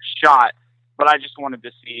have shot, but I just wanted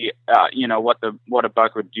to see, what a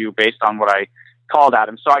buck would do based on what I called at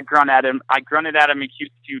him. So I grunted at him. I grunted at him a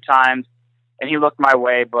few times, and he looked my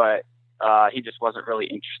way, but he just wasn't really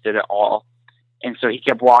interested at all. And so he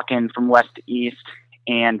kept walking from west to east.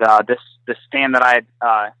 And the stand that I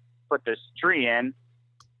had put this tree in,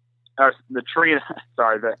 or the tree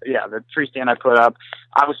stand I put up,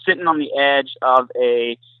 I was sitting on the edge of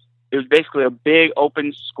it was basically a big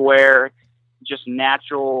open square, just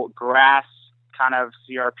natural grass, kind of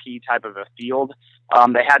CRP type of a field.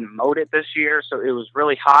 They hadn't mowed it this year, so it was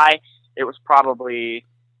really high. It was probably,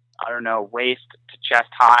 waist to chest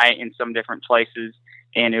high in some different places,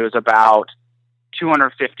 and it was about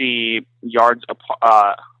 250 yards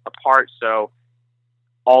apart. So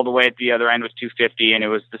all the way at the other end was 250, and it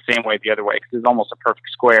was the same way the other way, because it was almost a perfect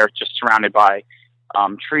square, just surrounded by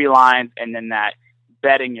tree lines, and then that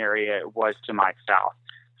bedding area was to my south.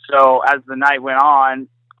 So as the night went on,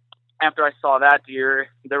 after I saw that deer,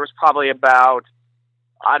 there was probably about,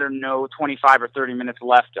 25 or 30 minutes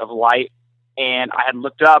left of light, and I had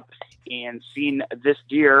looked up and seen this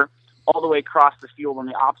deer all the way across the field on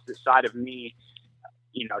the opposite side of me,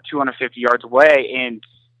 250 yards away, and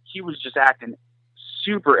he was just acting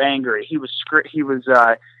super angry. He was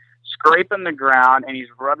scraping the ground, and he's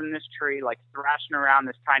rubbing this tree, like thrashing around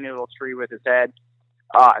this tiny little tree with his head.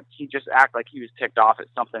 He just acted like he was ticked off at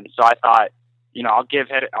something. So I thought, I'll give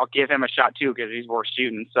him a shot too, because he's worth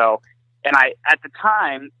shooting. So, and at the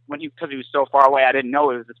time, because he was so far away, I didn't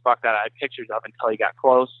know it was this buck that I had pictures of until he got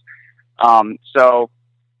close. So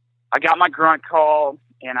I got my grunt call,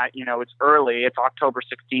 and it's early. It's October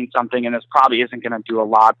 16th something, and this probably isn't going to do a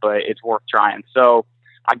lot, but it's worth trying. So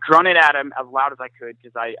I grunted at him as loud as I could,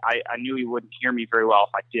 because I knew he wouldn't hear me very well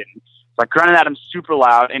if I didn't. So I grunted at him super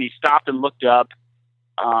loud, and he stopped and looked up,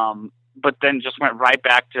 but then just went right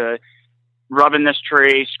back to rubbing this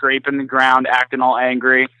tree, scraping the ground, acting all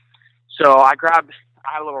angry. So I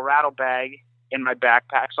had a little rattle bag in my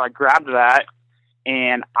backpack, so I grabbed that,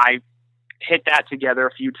 and I hit that together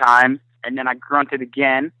a few times, and then I grunted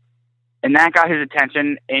again, and that got his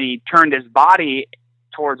attention, and he turned his body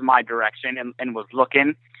towards my direction and was looking,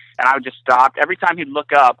 and I would just stop. Every time he'd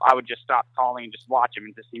look up, I would just stop calling and just watch him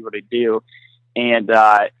and to see what he'd do. And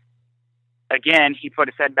again, he put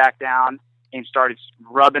his head back down and started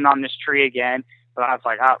rubbing on this tree again. But I was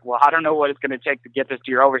like, I don't know what it's going to take to get this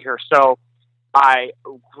deer over here. So I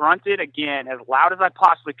grunted again as loud as I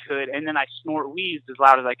possibly could, and then I snort-wheezed as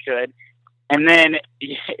loud as I could. And then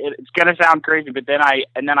it's going to sound crazy, but then I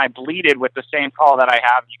bleated with the same call that I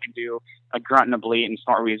have. You can do a grunt and a bleat and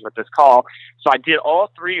snort-wheeze with this call. So I did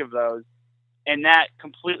all three of those, and that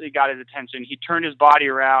completely got his attention. He turned his body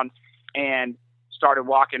around and started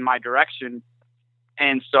walking my direction.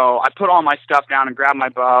 And so I put all my stuff down and grabbed my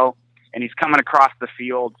bow, and he's coming across the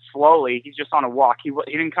field slowly. He's just on a walk. He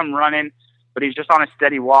didn't come running, but he's just on a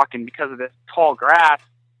steady walk. And because of this tall grass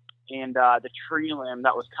and the tree limb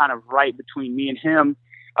that was kind of right between me and him,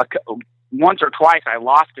 once or twice I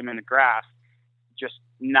lost him in the grass, just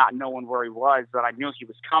not knowing where he was, but I knew he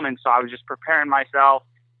was coming. So I was just preparing myself.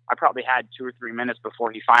 I probably had 2 or 3 minutes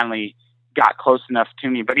before he finally got close enough to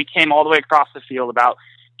me, but he came all the way across the field about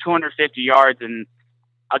 250 yards, and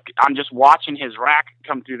I'm just watching his rack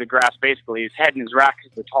come through the grass. Basically, his head and his rack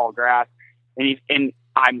is the tall grass, and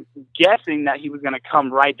I'm guessing that he was going to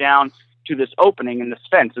come right down to this opening in this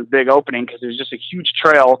fence, this big opening, because it was just a huge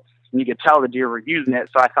trail, and you could tell the deer were using it.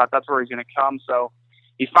 So I thought that's where he's going to come. So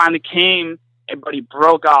he finally came, but he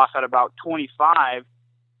broke off at about 25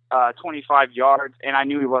 yards, and I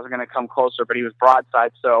knew he wasn't going to come closer, but he was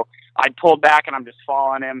broadside. So I pulled back, and I'm just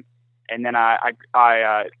following him, and then I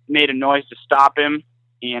made a noise to stop him.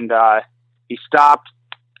 And he stopped,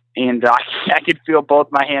 and I could feel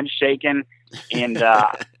both my hands shaking. And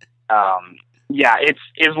yeah,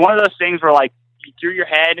 it's one of those things where, like, through your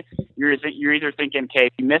head, you're either thinking, okay,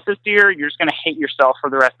 if you miss this deer, you're just going to hate yourself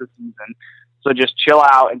for the rest of the season. So just chill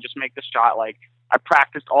out and just make the shot. Like, I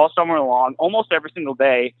practiced all summer long, almost every single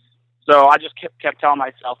day. So I just kept telling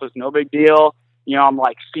myself it's no big deal. I'm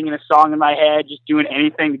like singing a song in my head, just doing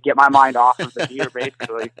anything to get my mind off of the deer,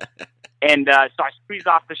 basically. And so I squeeze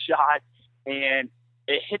off the shot, and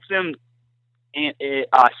it hits him, and it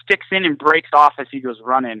sticks in and breaks off as he goes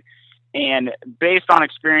running. And based on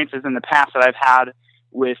experiences in the past that I've had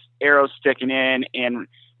with arrows sticking in and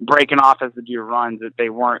breaking off as the deer runs, that they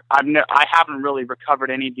weren't. I haven't really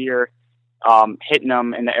recovered any deer hitting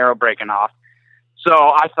them and the arrow breaking off. So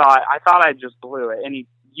I thought I just blew it. And he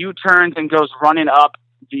U-turns and goes running up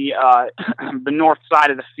the north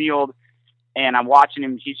side of the field. And I'm watching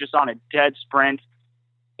him. He's just on a dead sprint.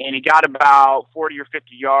 And he got about 40 or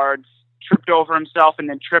 50 yards, tripped over himself, and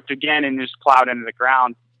then tripped again and just plowed into the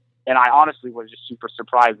ground. And I honestly was just super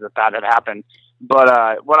surprised that had happened.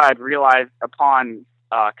 But what I'd realized upon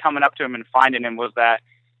coming up to him and finding him was that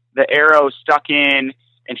the arrow stuck in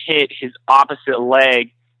and hit his opposite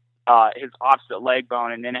leg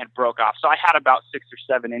bone, and then it broke off. So I had about 6 or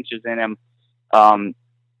 7 inches in him.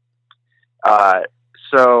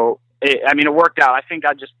 It worked out. I think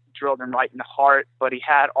I just drilled him right in the heart, but he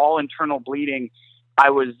had all internal bleeding. I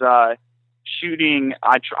was shooting.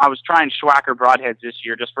 I was trying Schwacker broadheads this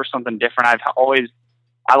year just for something different.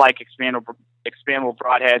 I like expandable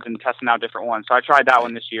broadheads and testing out different ones. So I tried that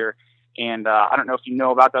one this year, and I don't know if you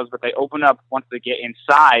know about those, but they open up once they get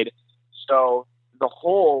inside. So the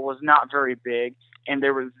hole was not very big, and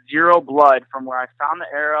there was zero blood from where I found the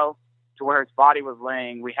arrow to where his body was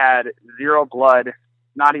laying. We had zero blood.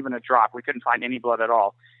 Not even a drop. We couldn't find any blood at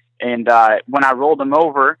all. And when I rolled him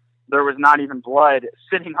over, there was not even blood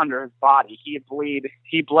sitting under his body. He bled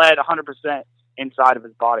 100% inside of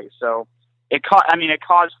his body. So it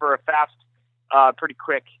caused for a fast, pretty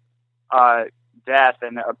quick death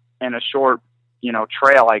and a short,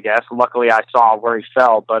 trail, I guess. Luckily, I saw where he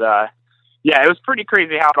fell. But yeah, it was pretty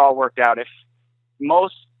crazy how it all worked out.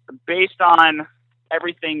 Based on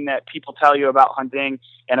everything that people tell you about hunting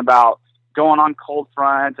and about going on cold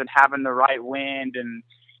fronts and having the right wind and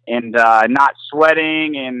not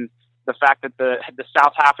sweating, and the fact that the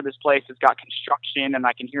south half of this place has got construction and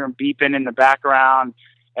I can hear them beeping in the background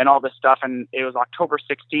and all this stuff. And it was October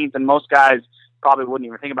 16th, and most guys probably wouldn't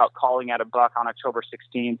even think about calling at a buck on October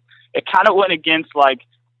 16th. It kind of went against like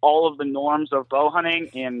all of the norms of bow hunting,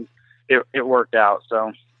 and it worked out.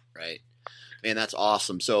 So, right, man, that's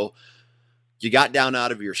awesome. So you got down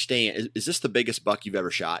out of your stand. Is this the biggest buck you've ever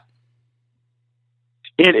shot?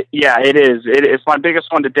 It is. It's my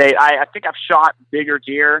biggest one to date. I think I've shot bigger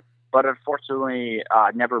deer, but unfortunately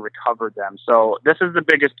never recovered them. So this is the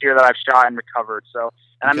biggest deer that I've shot and recovered. So,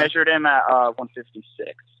 and okay. I measured him at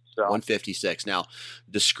 156. So 156. Now,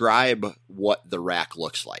 describe what the rack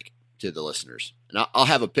looks like to the listeners. And I'll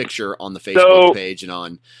have a picture on the Facebook page and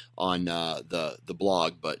on the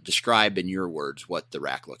blog, but describe in your words what the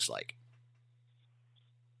rack looks like.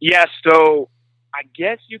 Yeah, so I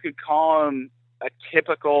guess you could call him a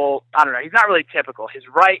typical, I don't know, he's not really typical. His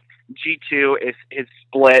right G2 is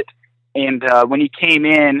split, and when he came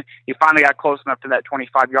in, he finally got close enough to that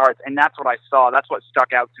 25 yards, and that's what I saw. That's what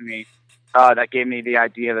stuck out to me. That gave me the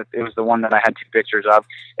idea that it was the one that I had 2 pictures of.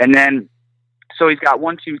 And then, so he's got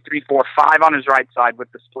 1, 2, 3, 4, 5 on his right side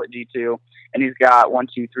with the split G2, and he's got 1,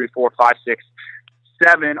 2, 3, 4, 5, 6,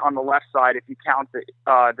 7 on the left side if you count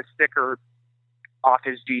the sticker off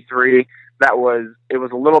his G3. It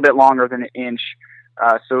was a little bit longer than an inch,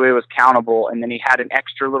 so it was countable. And then he had an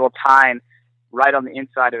extra little tine right on the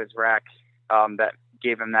inside of his rack that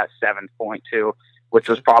gave him that 7.2, which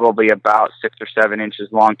was probably about 6 or 7 inches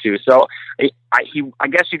long too. So I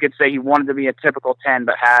guess you could say he wanted to be a typical 10,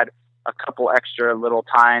 but had a couple extra little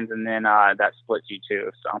tines and then that split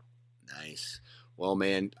G2. So nice. Well,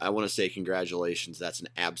 man, I want to say congratulations. That's an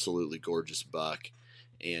absolutely gorgeous buck,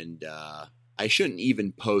 and I shouldn't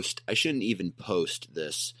even post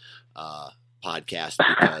this podcast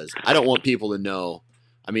because I don't want people to know.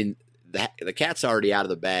 I mean, the cat's already out of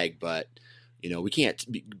the bag, but we can't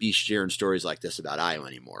be sharing stories like this about Iowa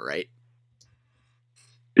anymore, right?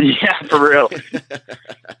 Yeah, for real.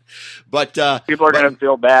 But people are going to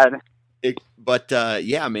feel bad.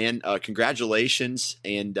 Yeah, man, congratulations.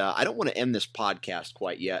 And I don't want to end this podcast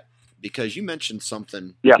quite yet because you mentioned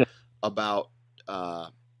something about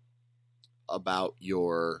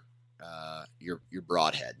your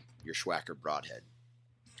broadhead, your Schwacker broadhead.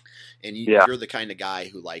 And you're the kind of guy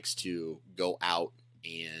who likes to go out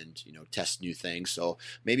and, test new things. So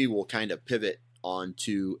maybe we'll kind of pivot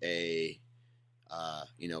onto a,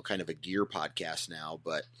 kind of a gear podcast now,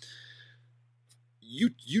 but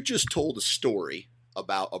you just told a story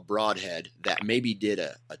about a broadhead that maybe did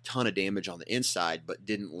a ton of damage on the inside, but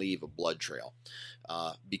didn't leave a blood trail.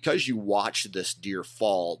 Because you watched this deer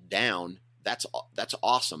fall down, that's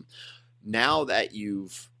awesome. Now that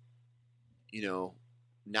you've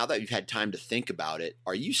had time to think about it,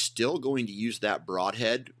 are you still going to use that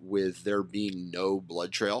broadhead with there being no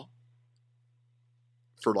blood trail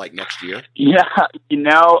for like next year? Yeah,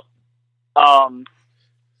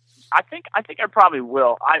 I think I probably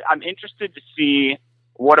will. I'm interested to see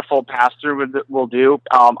what a full pass through will do.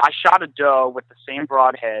 I shot a doe with the same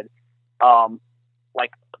broadhead,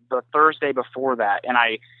 like the Thursday before that, and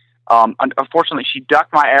I unfortunately she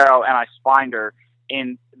ducked my arrow and I spined her,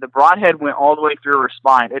 and the broadhead went all the way through her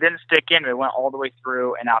spine. It didn't stick in; it went all the way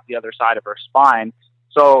through and out the other side of her spine.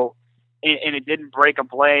 So, and it didn't break a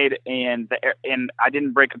blade, and I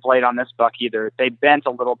didn't break a blade on this buck either. They bent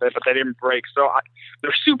a little bit, but they didn't break. So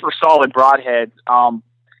they're super solid broadheads.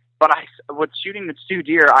 But with shooting the 2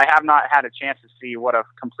 deer, I have not had a chance to see what a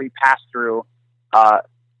complete pass through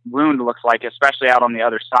wound looks like, especially out on the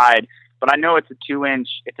other side. But I know it's a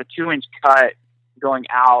 2-inch cut going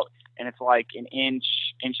out, and it's like an inch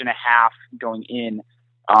and a half going in.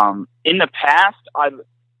 In the past, I've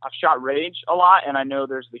shot rage a lot, and I know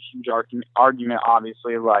there's the huge argument,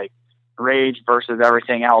 obviously, like rage versus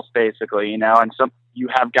everything else, basically, and so you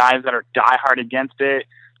have guys that are diehard against it,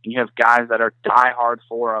 and you have guys that are diehard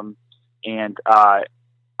for them, and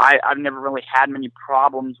I've never really had many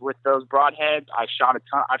problems with those broadheads. I've shot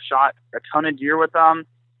a ton of deer with them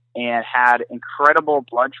and had incredible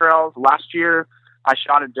blood trails. Last year, I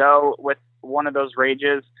shot a doe with one of those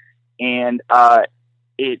rages, and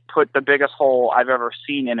it put the biggest hole I've ever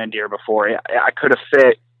seen in a deer before. I could have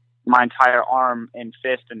fit my entire arm and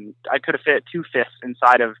fist, and I could have fit 2 fists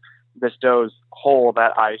inside of this doe's hole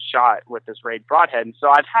that I shot with this rage broadhead. And so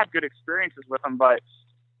I've had good experiences with them, but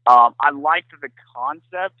I liked the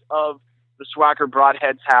concept of the Schwacker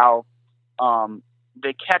broadheads, how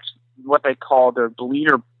they catch what they call their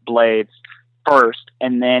bleeder blades first,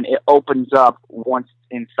 and then it opens up once it's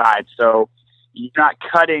inside. So you're not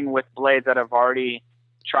cutting with blades that have already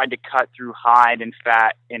tried to cut through hide and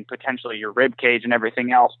fat and potentially your rib cage and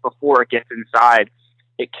everything else before it gets inside.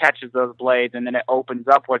 It catches those blades, and then it opens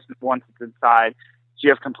up once it's inside. So you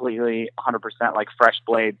have completely 100% like fresh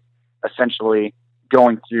blades essentially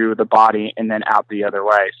going through the body and then out the other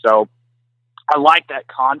way. So I like that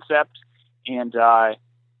concept, and I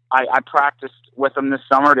practiced with them this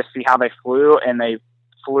summer to see how they flew, and they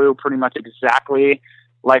flew pretty much exactly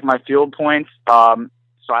like my field points.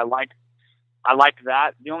 So I like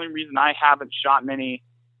that. The only reason I haven't shot many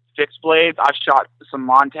fixed blades, I've shot some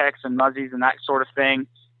Montex and Muzzies and that sort of thing.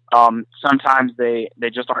 Sometimes they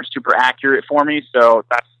just aren't super accurate for me. So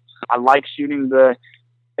I like shooting the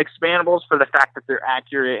expandables for the fact that they're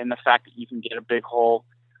accurate and the fact that you can get a big hole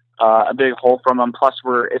from them. Plus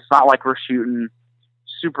it's not like we're shooting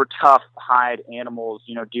super tough hide animals.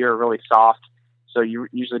 Deer are really soft. So you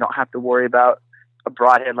usually don't have to worry about a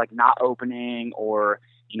broadhead like not opening or,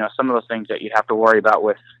 some of those things that you'd have to worry about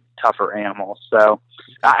with tougher animals. So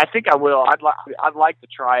I think I will. I'd like to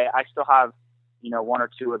try it. I still have, one or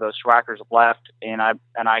two of those Schwackers left, and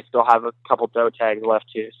I still have a couple doe tags left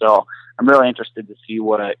too. So I'm really interested to see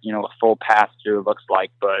what a full pass through looks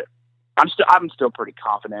like, but I'm still pretty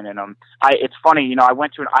confident in them. It's funny,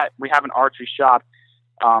 we have an archery shop,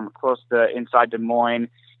 close to inside Des Moines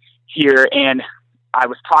here. And I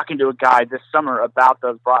was talking to a guy this summer about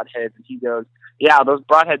those broadheads, and he goes, yeah, those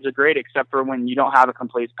broadheads are great, except for when you don't have a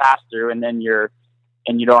complete pass through and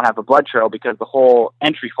you don't have a blood trail because the whole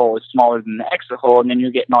entry hole is smaller than the exit hole. And then you're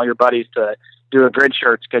getting all your buddies to do a grid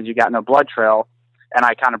search because you got no blood trail. And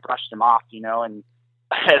I kind of brushed him off, and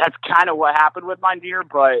that's kind of what happened with my deer.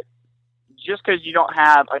 But just because you don't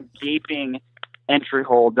have a gaping entry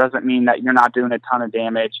hole doesn't mean that you're not doing a ton of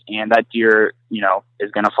damage, and that deer, is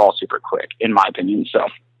going to fall super quick, in my opinion. So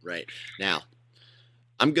right now,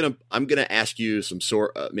 I'm gonna ask you some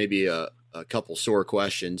maybe a couple sore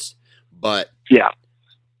questions, but yeah,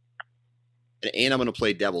 and I'm gonna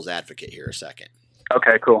play devil's advocate here a second.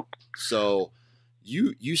 Okay, cool. So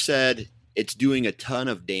you said it's doing a ton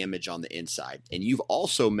of damage on the inside, and you've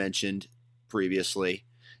also mentioned previously.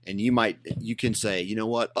 And you can say, you know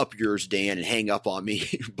what, up yours, Dan, and hang up on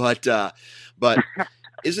me. but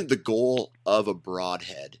isn't the goal of a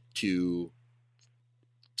broadhead to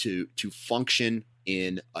function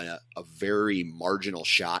in a very marginal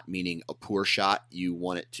shot, meaning a poor shot? You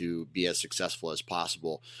want it to be as successful as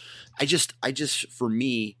possible. I just for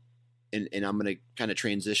me, and I'm going to kind of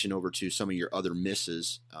transition over to some of your other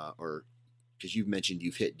misses, or because you've mentioned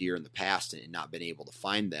you've hit deer in the past and not been able to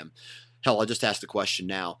find them. Hell, I'll just ask the question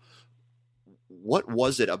now. What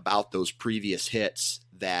was it about those previous hits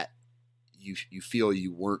that you feel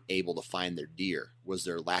you weren't able to find their deer? Was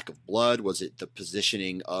there lack of blood? Was it the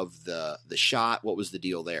positioning of the shot? What was the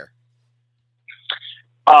deal there?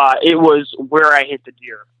 It was where I hit the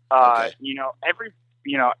deer. Okay.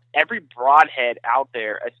 Every broadhead out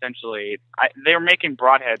there, essentially, they're making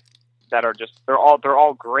broadheads that are they're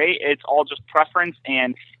all great. It's all just preference,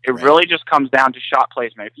 and it Right. really just comes down to shot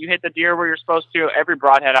placement. If you hit the deer where you're supposed to, every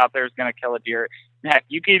broadhead out there is going to kill a deer. Heck,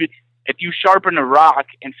 if you sharpen a rock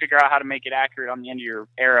and figure out how to make it accurate on the end of your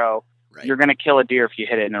arrow, Right. you're going to kill a deer if you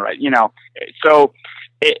hit it in the right. So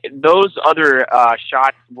those other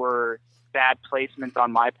shots were bad placements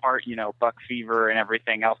on my part. Buck fever and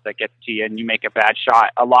everything else that gets to you, and you make a bad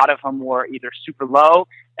shot. A lot of them were either super low,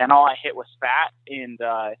 and all I hit was fat, and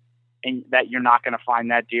that you're not going to find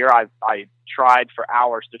that deer. I tried for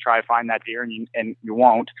hours to try to find that deer, and you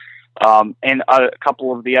won't. And a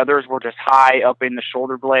couple of the others were just high up in the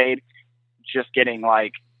shoulder blade, just getting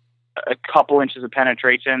like a couple inches of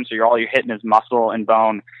penetration. So all you're hitting is muscle and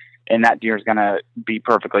bone, and that deer is going to be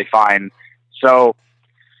perfectly fine. So,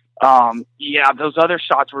 those other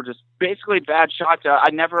shots were just basically bad shots. I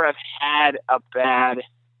never have had a bad.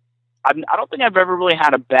 I don't think I've ever really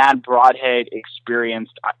had a bad broadhead experience.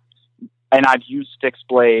 And I've used fixed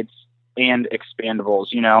blades and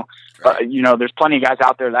expandables, Right. There's plenty of guys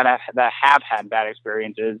out there that have had bad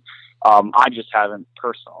experiences. I just haven't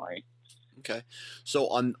personally. Okay. So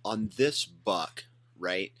on this buck,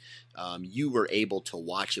 right, you were able to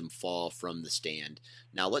watch him fall from the stand.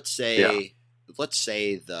 Now let's say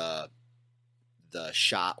the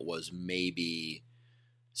shot was maybe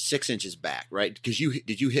 6 inches back, right? Because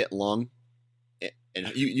did you hit lung?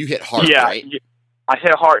 And you hit hard, right? I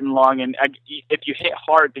hit heart and lung, and if you hit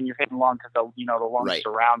heart, then you're hitting lung because the lung Right.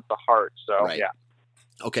 surrounds the heart. So Right. yeah.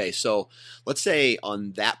 Okay, so let's say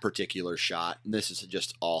on that particular shot, and this is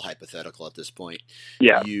just all hypothetical at this point.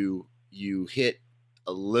 Yeah. You hit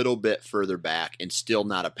a little bit further back and still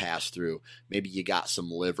not a pass through. Maybe you got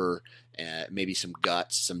some liver, maybe some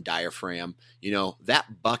guts, some diaphragm.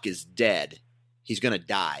 That buck is dead. He's going to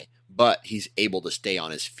die, but he's able to stay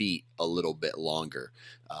on his feet a little bit longer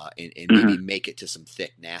and maybe make it to some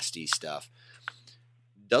thick, nasty stuff.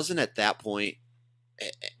 Doesn't at that point,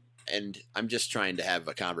 and I'm just trying to have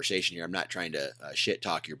a conversation here. I'm not trying to shit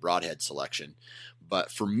talk your broadhead selection, but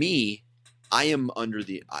for me, I am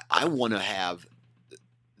I want to have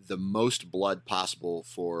the most blood possible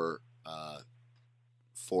for a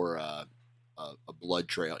blood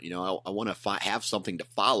trail. I want to have something to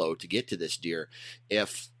follow to get to this deer.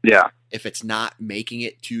 If it's not making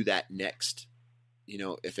it to that next,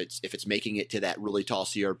 if it's making it to that really tall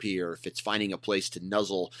CRP, or if it's finding a place to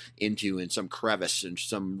nuzzle into in some crevice and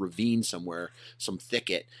some ravine somewhere, some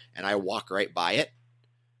thicket, and I walk right by it,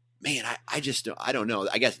 man, I don't know.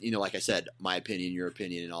 I guess, like I said, my opinion, your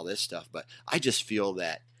opinion, and all this stuff, but I just feel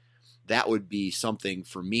that would be something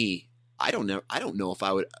for me. I don't know if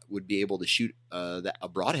I would be able to shoot a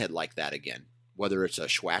broadhead like that again, whether it's a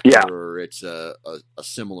Schwacker or it's a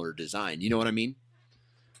similar design. You know what I mean?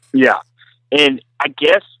 Yeah. And I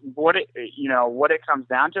guess what it comes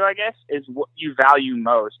down to, I guess, is what you value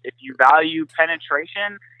most. If you value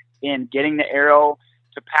penetration and getting the arrow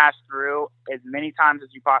to pass through as many times as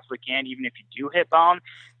you possibly can, even if you do hit bone,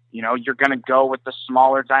 you're going to go with the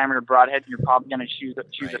smaller diameter broadhead. You're probably going to choose a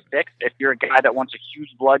fixed. If you're a guy that wants a huge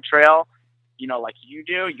blood trail, like you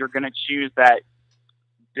do, you're going to choose that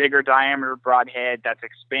bigger diameter broadhead that's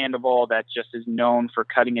expandable, that just is known for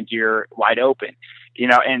cutting a deer wide open.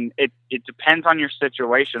 And it depends on your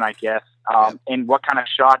situation, I guess, and what kind of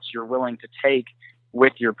shots you're willing to take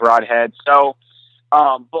with your broadhead. So,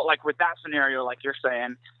 but like with that scenario, like you're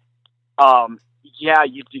saying,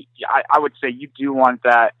 you do. I would say you do want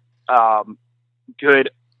that good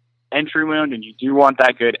entry wound, and you do want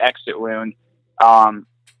that good exit wound.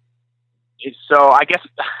 So I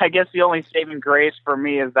guess the only saving grace for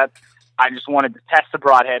me is that I just wanted to test the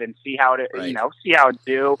broadhead and see how it, see how it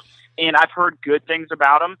do. And I've heard good things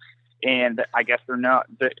about them, and I guess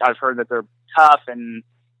I've heard that they're tough and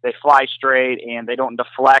they fly straight and they don't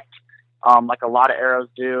deflect like a lot of arrows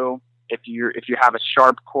do if you have a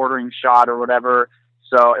sharp quartering shot or whatever.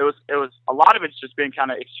 So it was a lot of it's just been kind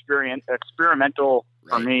of experimental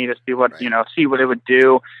for me to see what see what it would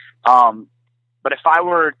do. But if I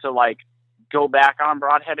were to like go back on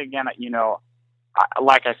broadhead again,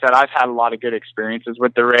 like I said, I've had a lot of good experiences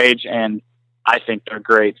with the Rage, and I think they're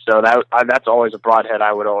great. So that's always a broadhead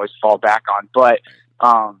I would always fall back on. But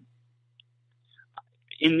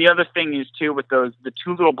and the other thing is too, with the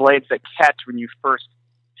two little blades that catch when you first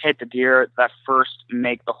hit the deer, that first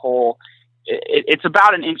make the hole, it's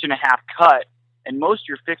about 1.5 inches cut. And most of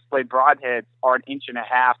your fixed blade broadheads are 1.5 inches,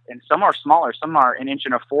 and some are smaller. Some are 1 1/4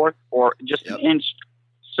 inches or just an inch.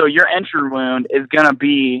 So your entry wound is going to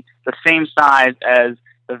be the same size as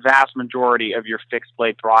the vast majority of your fixed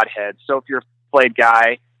blade broadheads. So if you're a blade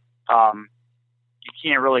guy, you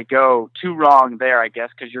can't really go too wrong there, I guess,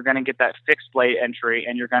 because you're going to get that fixed blade entry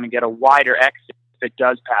and you're going to get a wider exit if it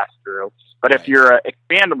does pass through. But if you're an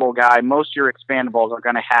expandable guy, most of your expandables are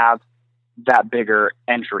going to have that bigger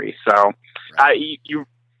entry. So you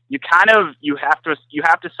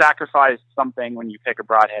have to sacrifice something when you pick a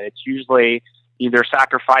broadhead. It's usually either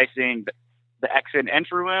sacrificing the exit and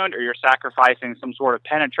entry wound, or you're sacrificing some sort of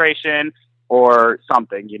penetration or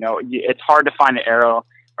something. It's hard to find an arrow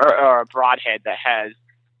or a broadhead that has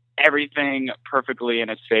everything perfectly in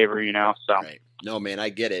its favor. So no, man, I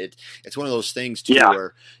get it. It's one of those things too,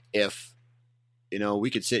 where if we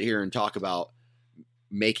could sit here and talk about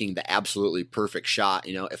making the absolutely perfect shot.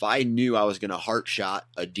 If I knew I was going to heart shot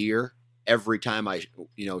a deer every time I,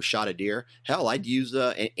 shot a deer, hell, I'd use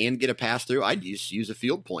and get a pass through. I'd use a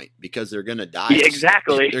field point, because they're going to die. Yeah,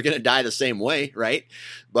 exactly. They're going to die the same way. Right.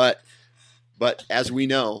 But as we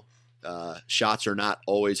know, shots are not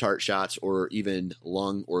always heart shots or even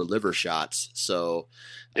lung or liver shots. So,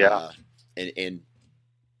 and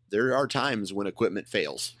there are times when equipment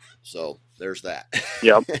fails. So there's that.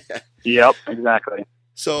 Yep. Exactly.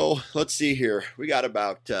 So let's see here. We got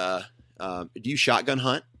about, do you shotgun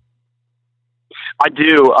hunt? I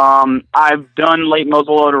do. I've done late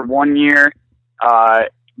muzzleloader 1 year,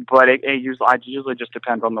 but it usually just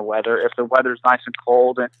depends on the weather. If the weather's nice and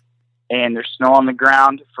cold and there's snow on the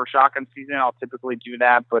ground for shotgun season, I'll typically do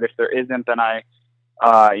that. But if there isn't, then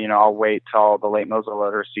I'll wait till the late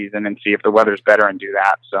muzzleloader season and see if the weather's better and do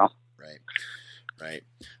that. So right.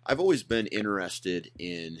 I've always been interested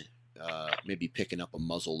in maybe picking up a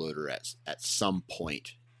muzzleloader at some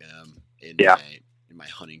point in in my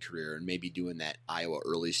hunting career, and maybe doing that Iowa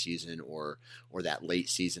early season or that late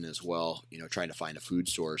season as well, trying to find a food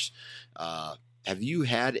source. Have you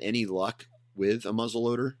had any luck with a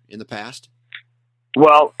muzzleloader in the past?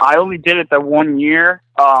 Well, I only did it the 1 year,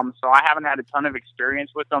 so I haven't had a ton of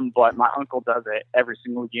experience with them, but my uncle does it every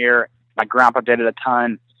single year. My grandpa did it a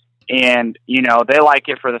ton, and, they like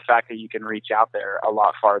it for the fact that you can reach out there a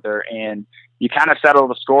lot farther, and you kind of settle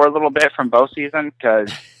the score a little bit from bow season,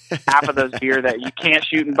 because half of those deer that you can't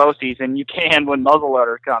shoot in bow season, you can when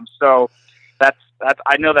muzzleloader comes. So that's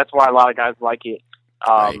I know that's why a lot of guys like it.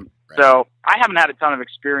 Right. So I haven't had a ton of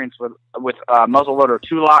experience with muzzleloader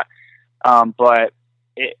two-lot, but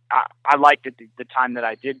I liked it the time that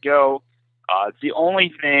I did go. The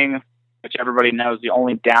only thing, which everybody knows, the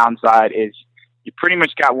only downside is you pretty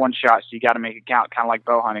much got one shot, so you got to make it count, kind of like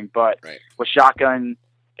bow hunting. But with shotgun,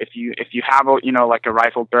 if you have like a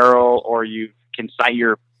rifled barrel, or you can sight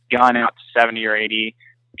your gun out to 70 or 80,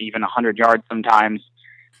 even 100 yards sometimes,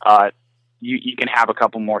 you can have a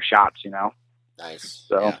couple more shots. Nice.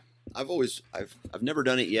 So yeah. I've never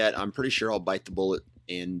done it yet. I'm pretty sure I'll bite the bullet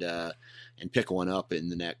and pick one up in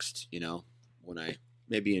the next,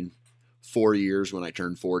 maybe in 4 years when I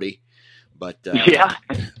turn 40. But yeah.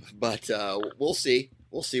 But we'll see.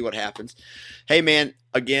 We'll see what happens. Hey, man,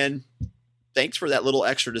 again, thanks for that little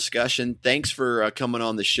extra discussion. Thanks for coming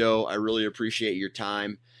on the show. I really appreciate your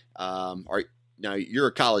time. Now you're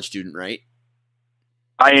a college student, right?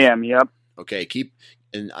 I am. Yep. Okay.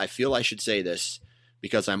 And I feel I should say this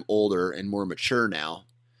because I'm older and more mature now.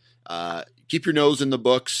 Keep your nose in the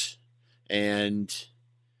books and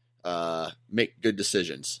make good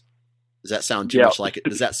decisions. Does that sound too much like it?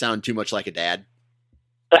 Does that sound too much like a dad?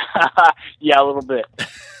 Yeah, a little bit.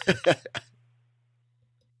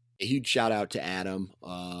 A huge shout out to Adam.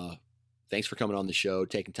 Thanks for coming on the show,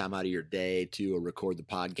 taking time out of your day to record the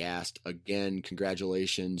podcast. Again,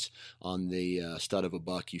 congratulations on the stud of a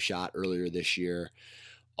buck you shot earlier this year.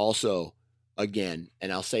 Also, again,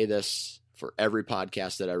 and I'll say this for every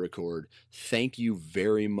podcast that I record, thank you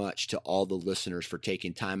very much to all the listeners for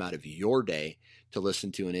taking time out of your day to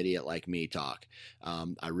listen to an idiot like me talk.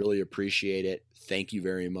 I really appreciate it. Thank you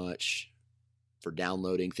very much for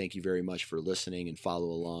downloading. Thank you very much for listening and follow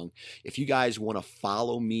along. If you guys want to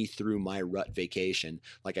follow me through my rut vacation,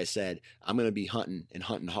 like I said, I'm going to be hunting and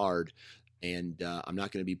hunting hard, and I'm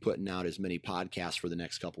not going to be putting out as many podcasts for the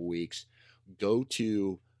next couple weeks. Go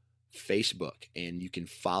to Facebook and you can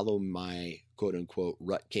follow my quote unquote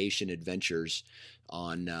Rutcation Adventures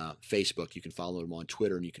on Facebook. You can follow them on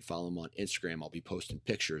Twitter, and you can follow them on Instagram. I'll be posting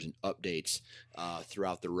pictures and updates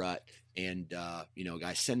throughout the rut. And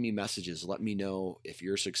guys, send me messages. Let me know if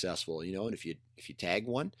you're successful. And if you tag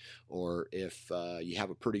one, or if you have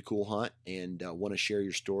a pretty cool hunt and want to share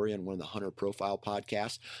your story on one of the Hunter Profile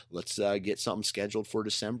podcasts, let's get something scheduled for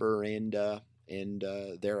December and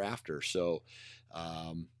thereafter. So.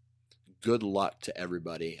 Good luck to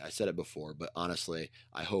everybody. I said it before, but honestly,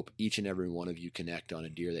 I hope each and every one of you connect on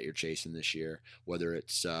a deer that you're chasing this year, whether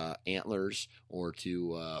it's antlers or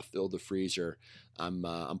to fill the freezer. I'm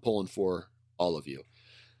pulling for all of you.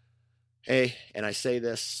 Hey, and I say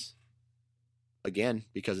this again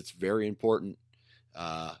because it's very important.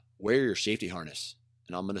 Wear your safety harness.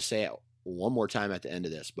 And I'm going to say it one more time at the end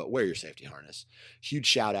of this, but wear your safety harness. Huge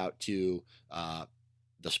shout out to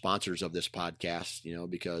the sponsors of this podcast,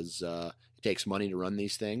 because it takes money to run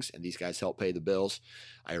these things, and these guys help pay the bills.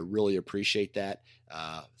 I really appreciate that.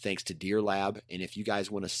 Thanks to Deer Lab. And if you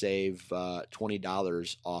guys want to save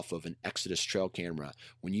 $20 off of an Exodus trail camera,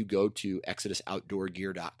 when you go to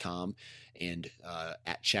ExodusOutdoorGear.com and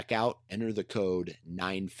at checkout, enter the code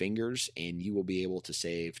 9fingers, and you will be able to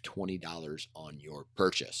save $20 on your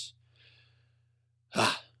purchase.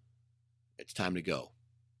 It's time to go,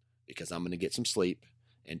 because I'm going to get some sleep.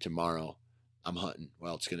 And tomorrow I'm hunting.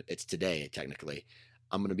 Well, it's today, technically.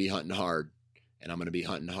 I'm going to be hunting hard, and I'm going to be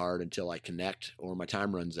hunting hard until I connect or my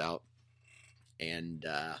time runs out. And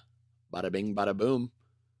bada bing, bada boom.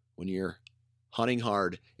 When you're hunting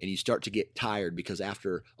hard and you start to get tired, because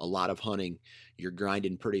after a lot of hunting, you're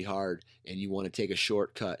grinding pretty hard and you want to take a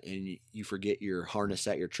shortcut, and you forget your harness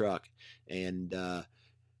at your truck, and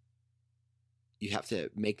you have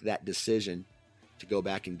to make that decision to go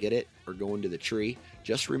back and get it or go into the tree.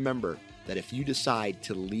 Just remember that if you decide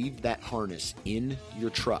to leave that harness in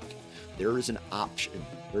your truck, there is an option,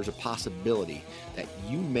 there's a possibility that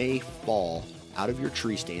you may fall out of your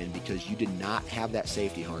tree stand because you did not have that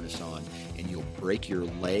safety harness on, and you'll break your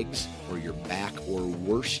legs or your back, or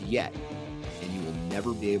worse yet, and you will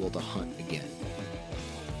never be able to hunt again.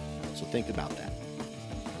 So think about that.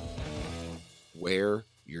 Wear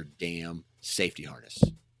your damn safety harness,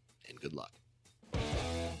 and good luck.